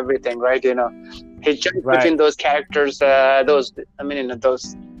father, everything, right? He jumps between those characters, those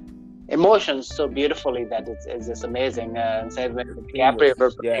emotions so beautifully that it's just amazing. Same with DiCaprio for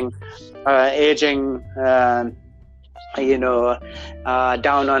being aging.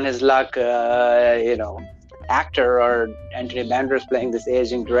 Down on his luck, actor, or Anthony Banderas playing this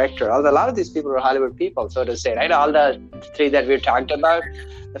aging director. A lot of these people are Hollywood people, so to say, right? All the three that we talked about.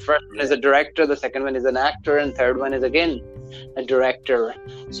 The first one is a director, the second one is an actor, and third one is again a director,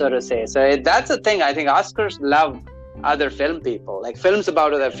 so to say. So that's the thing. I think Oscars love other film people, like films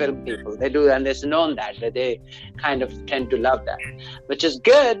about other film people. They do, and it's known that they kind of tend to love that, which is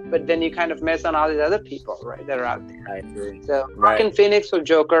good. But then you kind of miss on all these other people, right? That are out there. I agree. So Joaquin Phoenix for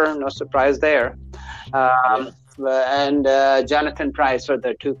Joker, no surprise there, and Jonathan Pryce for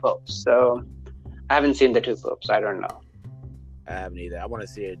The Two Popes. So I haven't seen The Two Popes. I don't know. I haven't either. I want to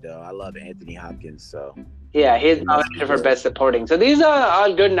see it though. I love Anthony Hopkins, so. Yeah, he's nominated for Best Supporting. So these are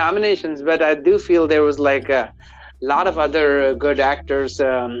all good nominations, but I do feel there was like a lot of other good actors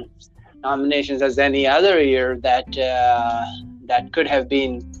nominations as any other year that could have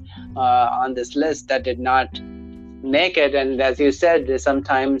been on this list that did not make it. And as you said,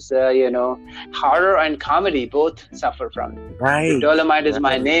 sometimes horror and comedy both suffer from it. Right. Dolomite is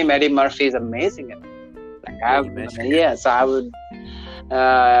my Right. name. Eddie Murphy is amazing in it. Like Yeah, you mentioned that. so I would.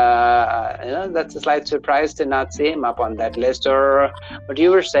 That's a slight surprise to not see him up on that list. Or what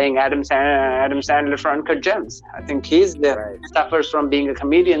you were saying, Adam Sandler for Uncut Gems. I think he's Right. suffers from being a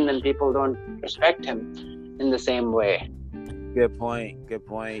comedian, and people don't respect him in the same way. Good point. Good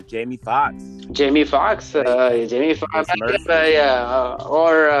point. Jamie Foxx. Jamie Foxx, I think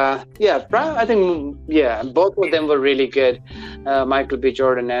both of them were really good. Michael B.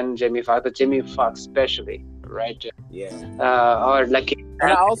 Jordan and Jamie Foxx, but Jamie Foxx especially, right? Yeah. Or Lucky.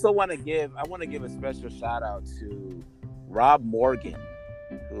 And I also want to give a special shout out to Rob Morgan,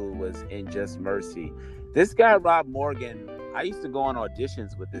 who was in Just Mercy. This guy, Rob Morgan, I used to go on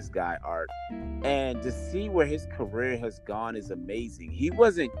auditions with this guy, Art, and to see where his career has gone is amazing. He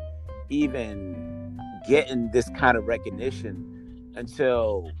wasn't even getting this kind of recognition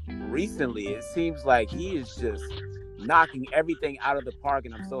until recently. It seems like he is just knocking everything out of the park,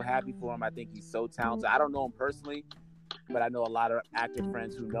 and I'm so happy for him. I think he's so talented. I don't know him personally, but I know a lot of actor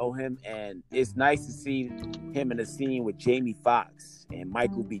friends who know him, and it's nice to see him in a scene with Jamie Foxx and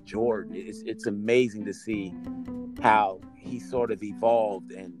Michael B. Jordan. It's amazing to see how he sort of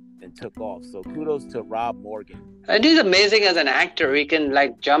evolved and took off. So kudos to Rob Morgan. And he's amazing as an actor. He can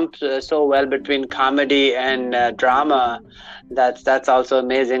jump so well between comedy and drama. That's also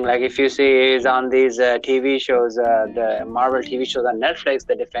amazing. Like if you see he's on these TV shows, the Marvel TV shows on Netflix,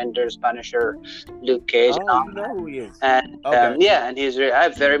 The Defenders, Punisher, Luke Cage. Oh, you know who he is. And Okay. and he's I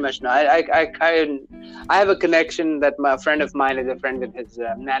very much know. I have a connection that a friend of mine is a friend of his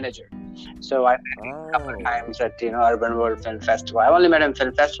manager. So I met him a couple of times at Urban World Film Festival. I only met him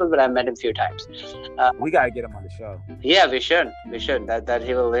Film Festival, but I met him a few times. We gotta get him on the show. Yeah, we should. That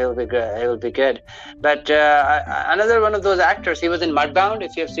he'll be good. He'll be good. But another one of those actors. He was in Mudbound.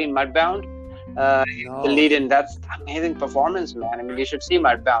 If you have seen Mudbound, No. the lead in that's amazing performance, man. I mean, you should see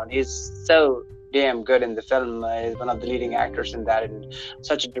Mudbound. He's so damn good in the film. He's one of the leading actors in that, and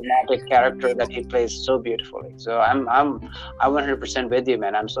such a dramatic character that he plays so beautifully. So I'm 100% with you,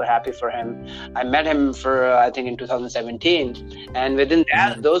 man. I'm so happy for him. I met him for I think in 2017, and within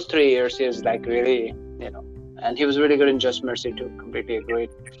those 3 years, he was like really, and he was really good in Just Mercy too. Completely agreed.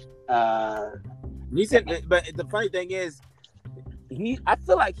 He said, but the funny thing is, I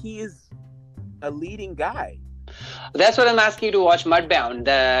feel like he is a leading guy. That's what I'm asking you to watch Mudbound.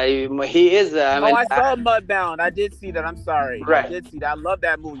 He is. I saw Mudbound. I did see that. I'm sorry. Right. I did see that. I love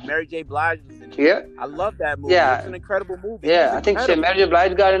that movie. Mary J. Blige was in it. Yeah. I love that movie. Yeah. It's an incredible movie. Yeah, I think Mary J.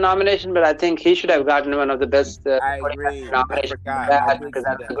 Blige got a nomination, but I think he should have gotten one of the best I agree. nominations I for that, forgot. because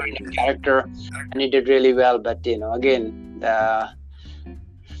that's a great character, and he did really well. But again, a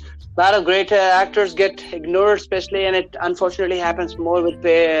lot of great actors get ignored, especially, and it unfortunately happens more with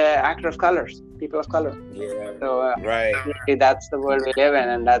people of color. Yeah. So Right. that's the world we live in,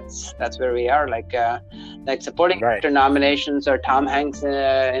 and that's where we are. Like supporting actor nominations are Tom Hanks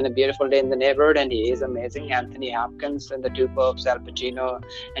in A Beautiful Day in the Neighborhood, and he is amazing. Anthony Hopkins and The Two Popes, Al Pacino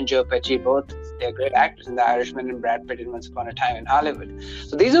and Joe Pesci, both they're great actors in The Irishman, and Brad Pitt in Once Upon a Time in Hollywood.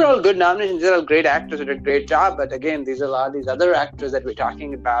 So these are all good nominations. These are all great actors who did a great job. But again, these are a lot of these other actors that we're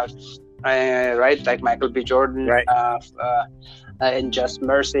talking about, right? Like Michael B. Jordan. Right. In Just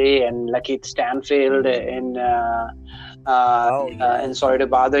Mercy, and Lakeith Stanfield in Sorry to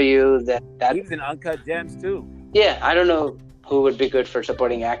Bother You. That He was in Uncut Gems too. Yeah, I don't know who would be good for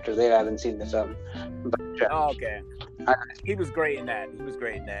supporting actor there. I haven't seen the film. But, okay. He was great in that.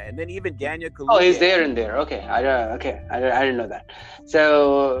 And then even Daniel Kaluuya. Oh, he's there in there. Okay, I didn't know that.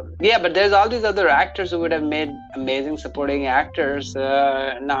 So yeah, but there's all these other actors who would have made amazing supporting actors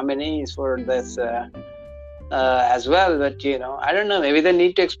nominees for this. As well, but I don't know. Maybe they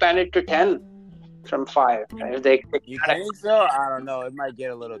need to expand it to 10 from 5. Right? You think so? I don't know. It might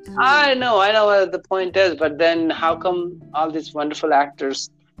get a little too. I know what the point is, but then how come all these wonderful actors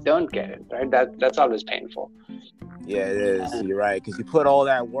don't get it? Right? That's always painful. Yeah, it is. You're right, because you put all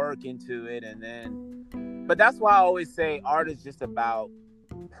that work into it, and then. But that's why I always say art is just about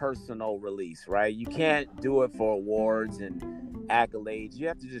personal release, right? You can't do it for awards and accolades. You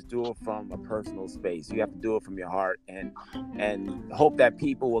have to just do it from a personal space. You have to do it from your heart, and hope that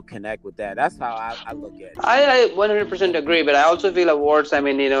people will connect with that. That's how I look at it. I 100% agree, but I also feel awards, I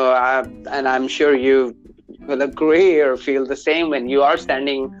mean, and I'm sure you will agree or feel the same when you are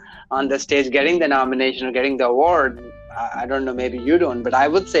standing on the stage getting the nomination or getting the award. I don't know, maybe you don't, but I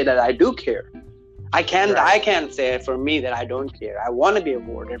would say that I do care. I can't say for me that I don't care. I want to be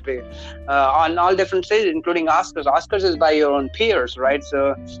awarded on all different stages, including Oscars. Oscars is by your own peers, right?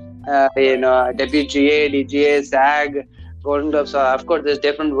 So WGA, DGA, SAG, Golden Globes. Of course, there's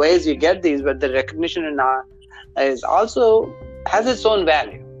different ways you get these, but the recognition is also has its own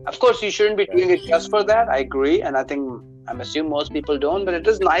value. Of course, you shouldn't be doing it just for that. I agree, and I'm assuming most people don't. But it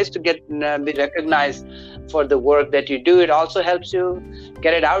is nice to be recognized for the work that you do. It also helps you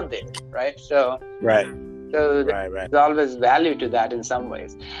get it out there, right? So there's always value to that in some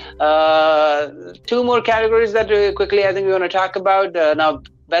ways. Two more categories that quickly I think we want to talk about now.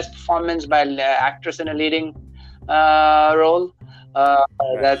 Best performance by actress in a leading role.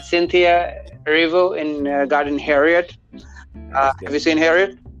 That's Cynthia Erivo in Garden Harriet. Have you seen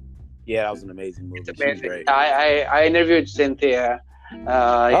Harriet? Yeah, that was an amazing movie. It's amazing. Great. I interviewed Cynthia.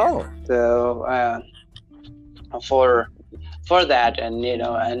 For that, and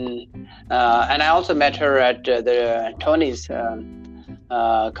and I also met her at the Tony's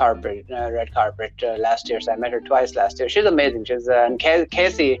red carpet last year. So I met her twice last year. She's amazing. She's and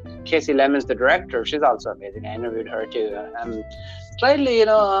Casey Lemon's the director. She's also amazing. I interviewed her too. Slightly,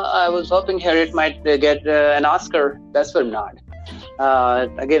 I was hoping Harriet might get an Oscar Best Film nod.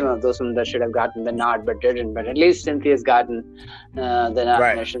 Again, one of those ones that should have gotten the nod but didn't. But at least Cynthia's gotten the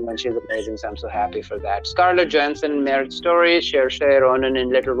nomination, and she's amazing. So I'm so happy for that. Scarlett Johansson, Marriage Story, Saoirse Ronan in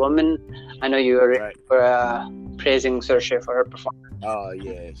Little Woman. I know you were praising Saoirse for her performance. Oh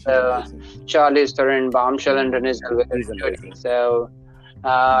yeah. Charlize Theron, Bombshell, and Renée Zellweger. So.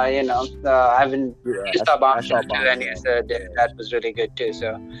 I haven't saw Bombshell too, and he said that was really good too.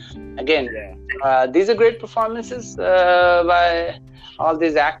 So, again, these are great performances by all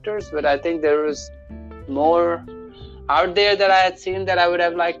these actors, but I think there was more out there that I had seen that I would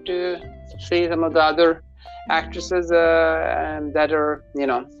have liked to see some of the other actresses that are,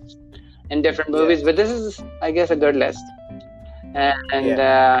 in different movies. But this is, I guess, a good list. And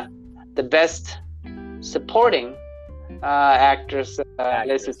the best supporting actress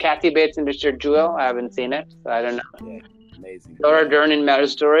list is Kathy Bates and Richard Jewell. I haven't seen it, so I don't know. Yeah, amazing. Laura Dern in Marriage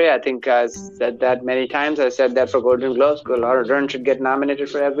Story. I think I said that many times. I said that for Golden Globes. Laura Dern should get nominated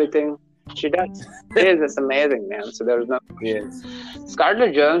for everything she does. It's amazing, man. So there's no. Yes.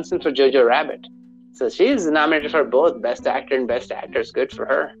 Scarlett Johansson for Jojo Rabbit. So she's nominated for both Best Actor and Best Actress. Good for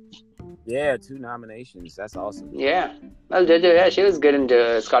her. Yeah, 2 nominations. That's awesome. Yeah. Well, Jojo, she was good in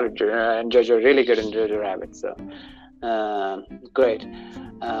Scarlett and Jojo, really good in Jojo Rabbit. So. Great,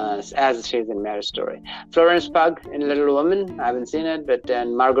 as she's in Marriage Story. Florence Pugh in Little Woman. I haven't seen it, but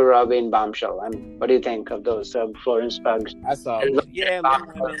then Margot Robbie in Bombshell. What do you think of those? Florence Pugh. I saw.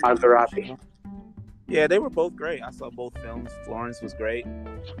 Margot Robbie. Yeah, they were both great. I saw both films. Florence was great.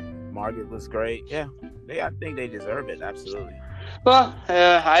 Margaret was great. Yeah, I think they deserve it. Absolutely. Well,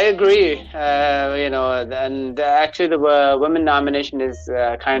 I agree. And actually, the women nomination is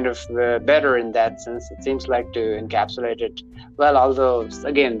kind of better in that sense. It seems like to encapsulate it well. Although,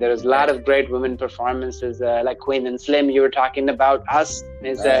 again, there's a lot of great women performances, like Queen and Slim. You were talking about Us.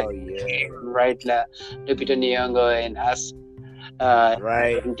 Right? Lupita Nyong'o in Us.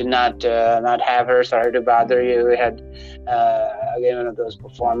 Did not have her. Sorry to bother you. We had again one of those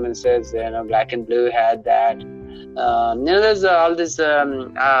performances. Black and Blue had that. There's all these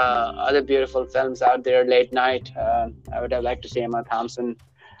other beautiful films out there. Late Night. I would have liked to see Emma Thompson,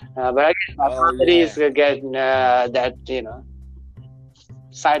 but I guess comedies get that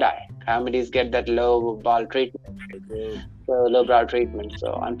side eye. Comedies get that low brow treatment.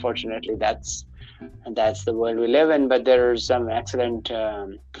 So unfortunately, that's the world we live in. But there are some excellent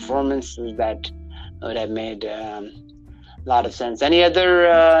performances that would have made a lot of sense. Any other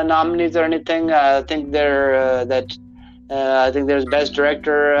nominees or anything? I think there's Best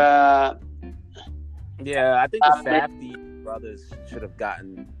Director. I think the Safdie brothers should have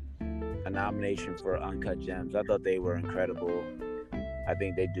gotten a nomination for Uncut Gems. I thought they were incredible. I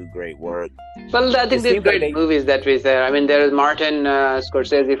think they do great work. Well, I think there's great movies that we say. I mean, there is Martin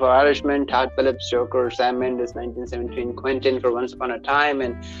Scorsese for Irishman, Todd Phillips, Joker, Sam Mendes, 1917, Quentin for Once Upon a Time,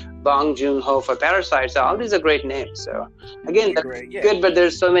 and Bong Joon-ho for Parasite. So all these are great names. So again, that's good, but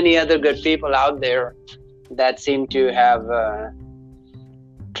there's so many other good people out there that seem to have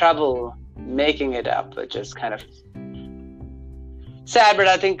trouble making it up, which is kind of sad. But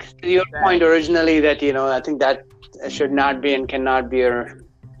I think to your point originally that, I think that should not be and cannot be your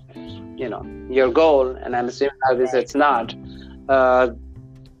goal, and I'm assuming obviously it's not.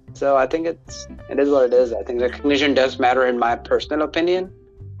 So I think it is what it is. I think recognition does matter in my personal opinion.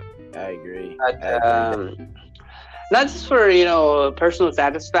 I agree. But, not just for personal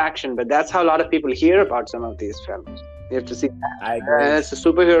satisfaction, but that's how a lot of people hear about some of these films. You have to see that. I agree. It's the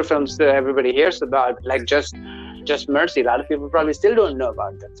superhero films that everybody hears about, like Just Mercy. A lot of people probably still don't know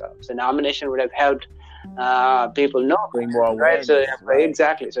about that film. So nomination would have helped people know, Bring more right? So awareness, right?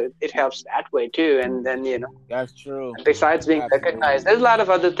 exactly, so it helps that way too. And then That's true. besides being Absolutely. recognized, there's a lot of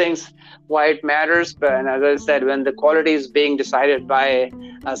other things why it matters. But and as I said, when the quality is being decided by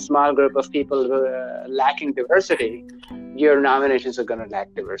a small group of people lacking diversity, your nominations are going to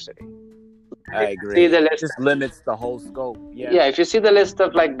lack diversity. I agree. See the list. Just limits the whole scope. Yeah, if you see the list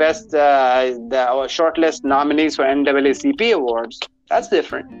of like best the shortlist nominees for NAACP awards, that's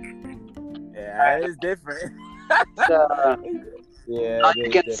different. Yeah, it is different. So, yeah, you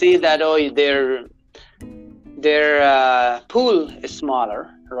can see that their pool is smaller,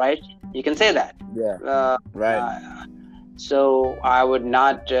 right? You can say that. Yeah. Right. So I would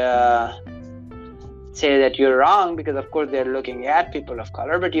not say that you're wrong, because of course they're looking at people of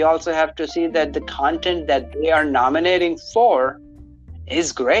color, but you also have to see that the content that they are nominating for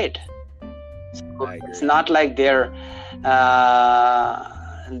is great. So it's not like they're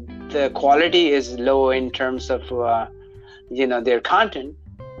the quality is low in terms of their content.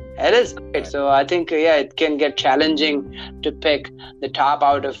 It is great. So I think it can get challenging to pick the top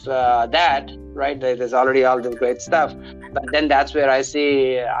out of that, right? There's already all this great stuff, but then that's where I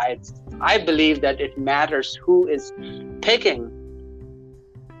see I believe that it matters who is picking,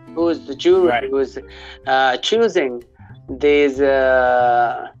 who is the jury, right, who is choosing these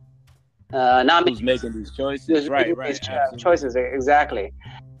nominees. Who's making these choices? Right. Choices, exactly.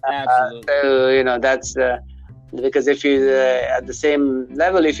 Absolutely. So that's because if you at the same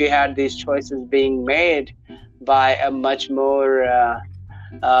level, if you had these choices being made by a much more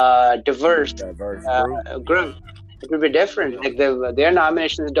diverse group, it would be different. Like their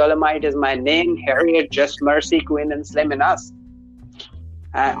nominations: Dolomite Is My Name, Harriet, Just Mercy, Queen and Slim, and Us.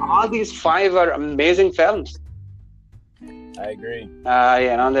 All these 5 are amazing films. I agree. I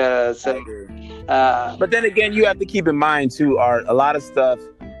agree. But then again, you have to keep in mind too, Art, a lot of stuff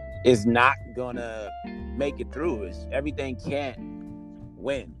is not gonna make it through. Everything can't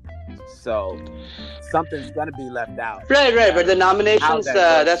win. So something's gonna be left out. Right. But the nominations,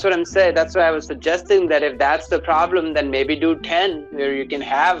 that's what I'm saying. That's why I was suggesting that if that's the problem, then maybe do 10 where you can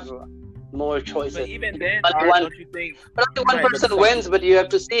have more choices. But even then, don't you think? But only one person wins. But you have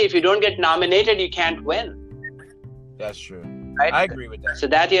to see, if you don't get nominated, you can't win. That's true. Right? I agree with that. So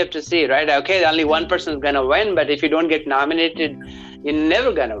that you have to see, right? Okay, only one person is gonna win, but if you don't get nominated, you're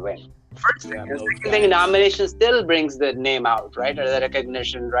never gonna win. First thing, second thing, nomination still brings the name out, right, or the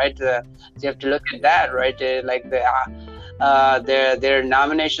recognition, right? So you have to look at that, right? Like their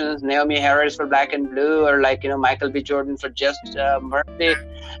nominations: Naomi Harris for Black and Blue, or like Michael B. Jordan for Just Mercy,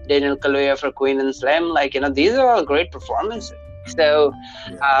 Daniel Kaluuya for Queen and Slim. Like these are all great performances. So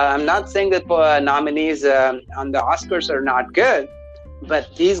I'm not saying that nominees on the Oscars are not good,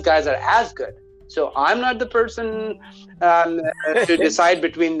 but these guys are as good. So I'm not the person to decide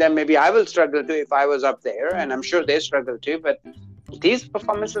between them. Maybe I will struggle too if I was up there, and I'm sure they struggle too. But these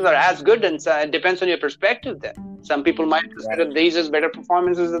performances are as good, and it depends on your perspective. Then some people might consider these as better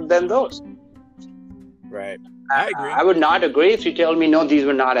performances than those. Right. I agree. I would not agree if you tell me no, these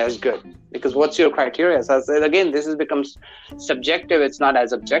were not as good. Because what's your criteria? So again, this becomes subjective. It's not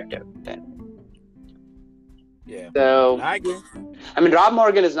as objective then. Yeah. So I agree. I mean, Rob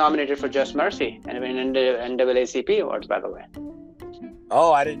Morgan is nominated for Just Mercy, and in the NAACP awards, by the way.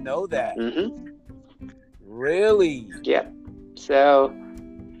 Oh, I didn't know that. Mm-hmm. Really? Yeah. So.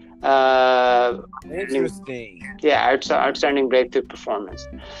 Interesting. Yeah, outstanding breakthrough performance.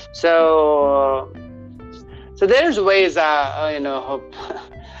 So there's ways. I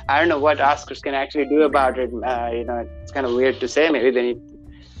don't know what Oscars can actually do about it. It's kind of weird to say. Maybe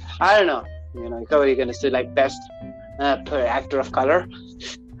I don't know. How are you going to say like best per actor of color?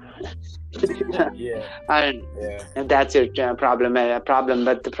 Yeah. If that's your problem.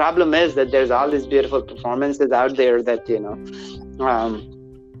 But the problem is that there's all these beautiful performances out there that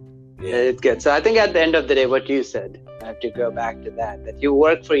it gets. So I think at the end of the day, what you said, I have to go back to that you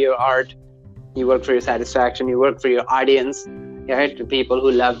work for your art, you work for your satisfaction, you work for your audience. Right, to people who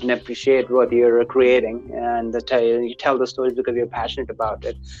love and appreciate what you're creating, and you tell the stories because you're passionate about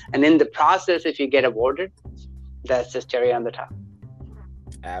it. And in the process, if you get awarded, that's just cherry on the top.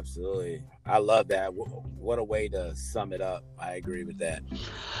 Absolutely. I love that. What a way to sum it up. I agree with that.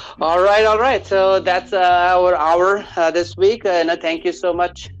 All right. So that's our hour this week. Thank you so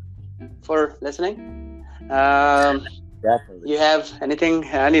much for listening. Definitely. You have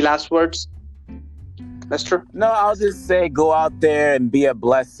any last words? That's true. No, I'll just say go out there and be a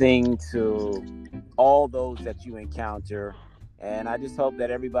blessing to all those that you encounter. And I just hope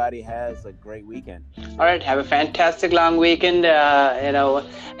that everybody has a great weekend. All right. Have a fantastic long weekend.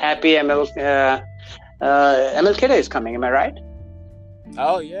 Happy MLK Day is coming. Am I right?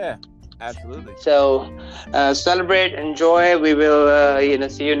 Oh, yeah. Absolutely. So celebrate, enjoy. We will,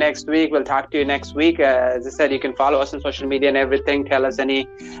 see you next week. We'll talk to you next week. As I said, you can follow us on social media and everything. Tell us any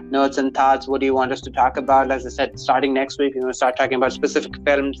notes and thoughts. What do you want us to talk about? As I said, starting next week, we're going to start talking about specific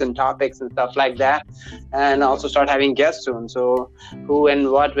films and topics and stuff like that, and also start having guests soon. So who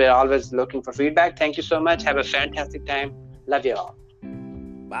and what, we're always looking for feedback. Thank you so much. Have a fantastic time. Love you all.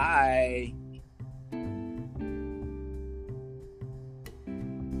 Bye.